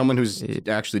was like someone who's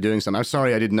actually doing something. I'm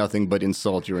sorry I did nothing but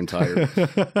insult your entire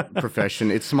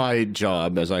profession. It's my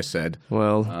job, as I said.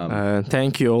 Well,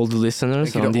 thank you all the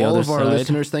listeners on the other side. Thank you to all of our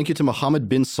listeners. Thank you to Mohammed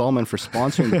bin Salman for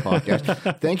sponsoring the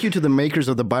podcast. Thank you to the makers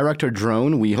of the Bayraktar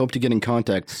drone. We hope to get in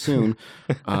contact soon.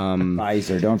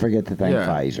 Pfizer. Don't forget to thank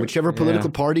Pfizer. Whichever political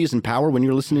party is in power when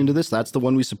you're listening to this, that's the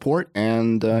one we support.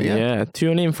 And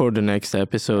tune in for the next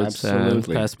episodes.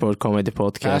 Absolutely. Passport Comedy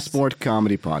Podcast. Passport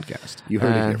Comedy Podcast. You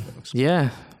heard it here, folks. Yeah.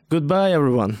 Goodbye,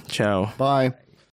 everyone. Ciao. Bye.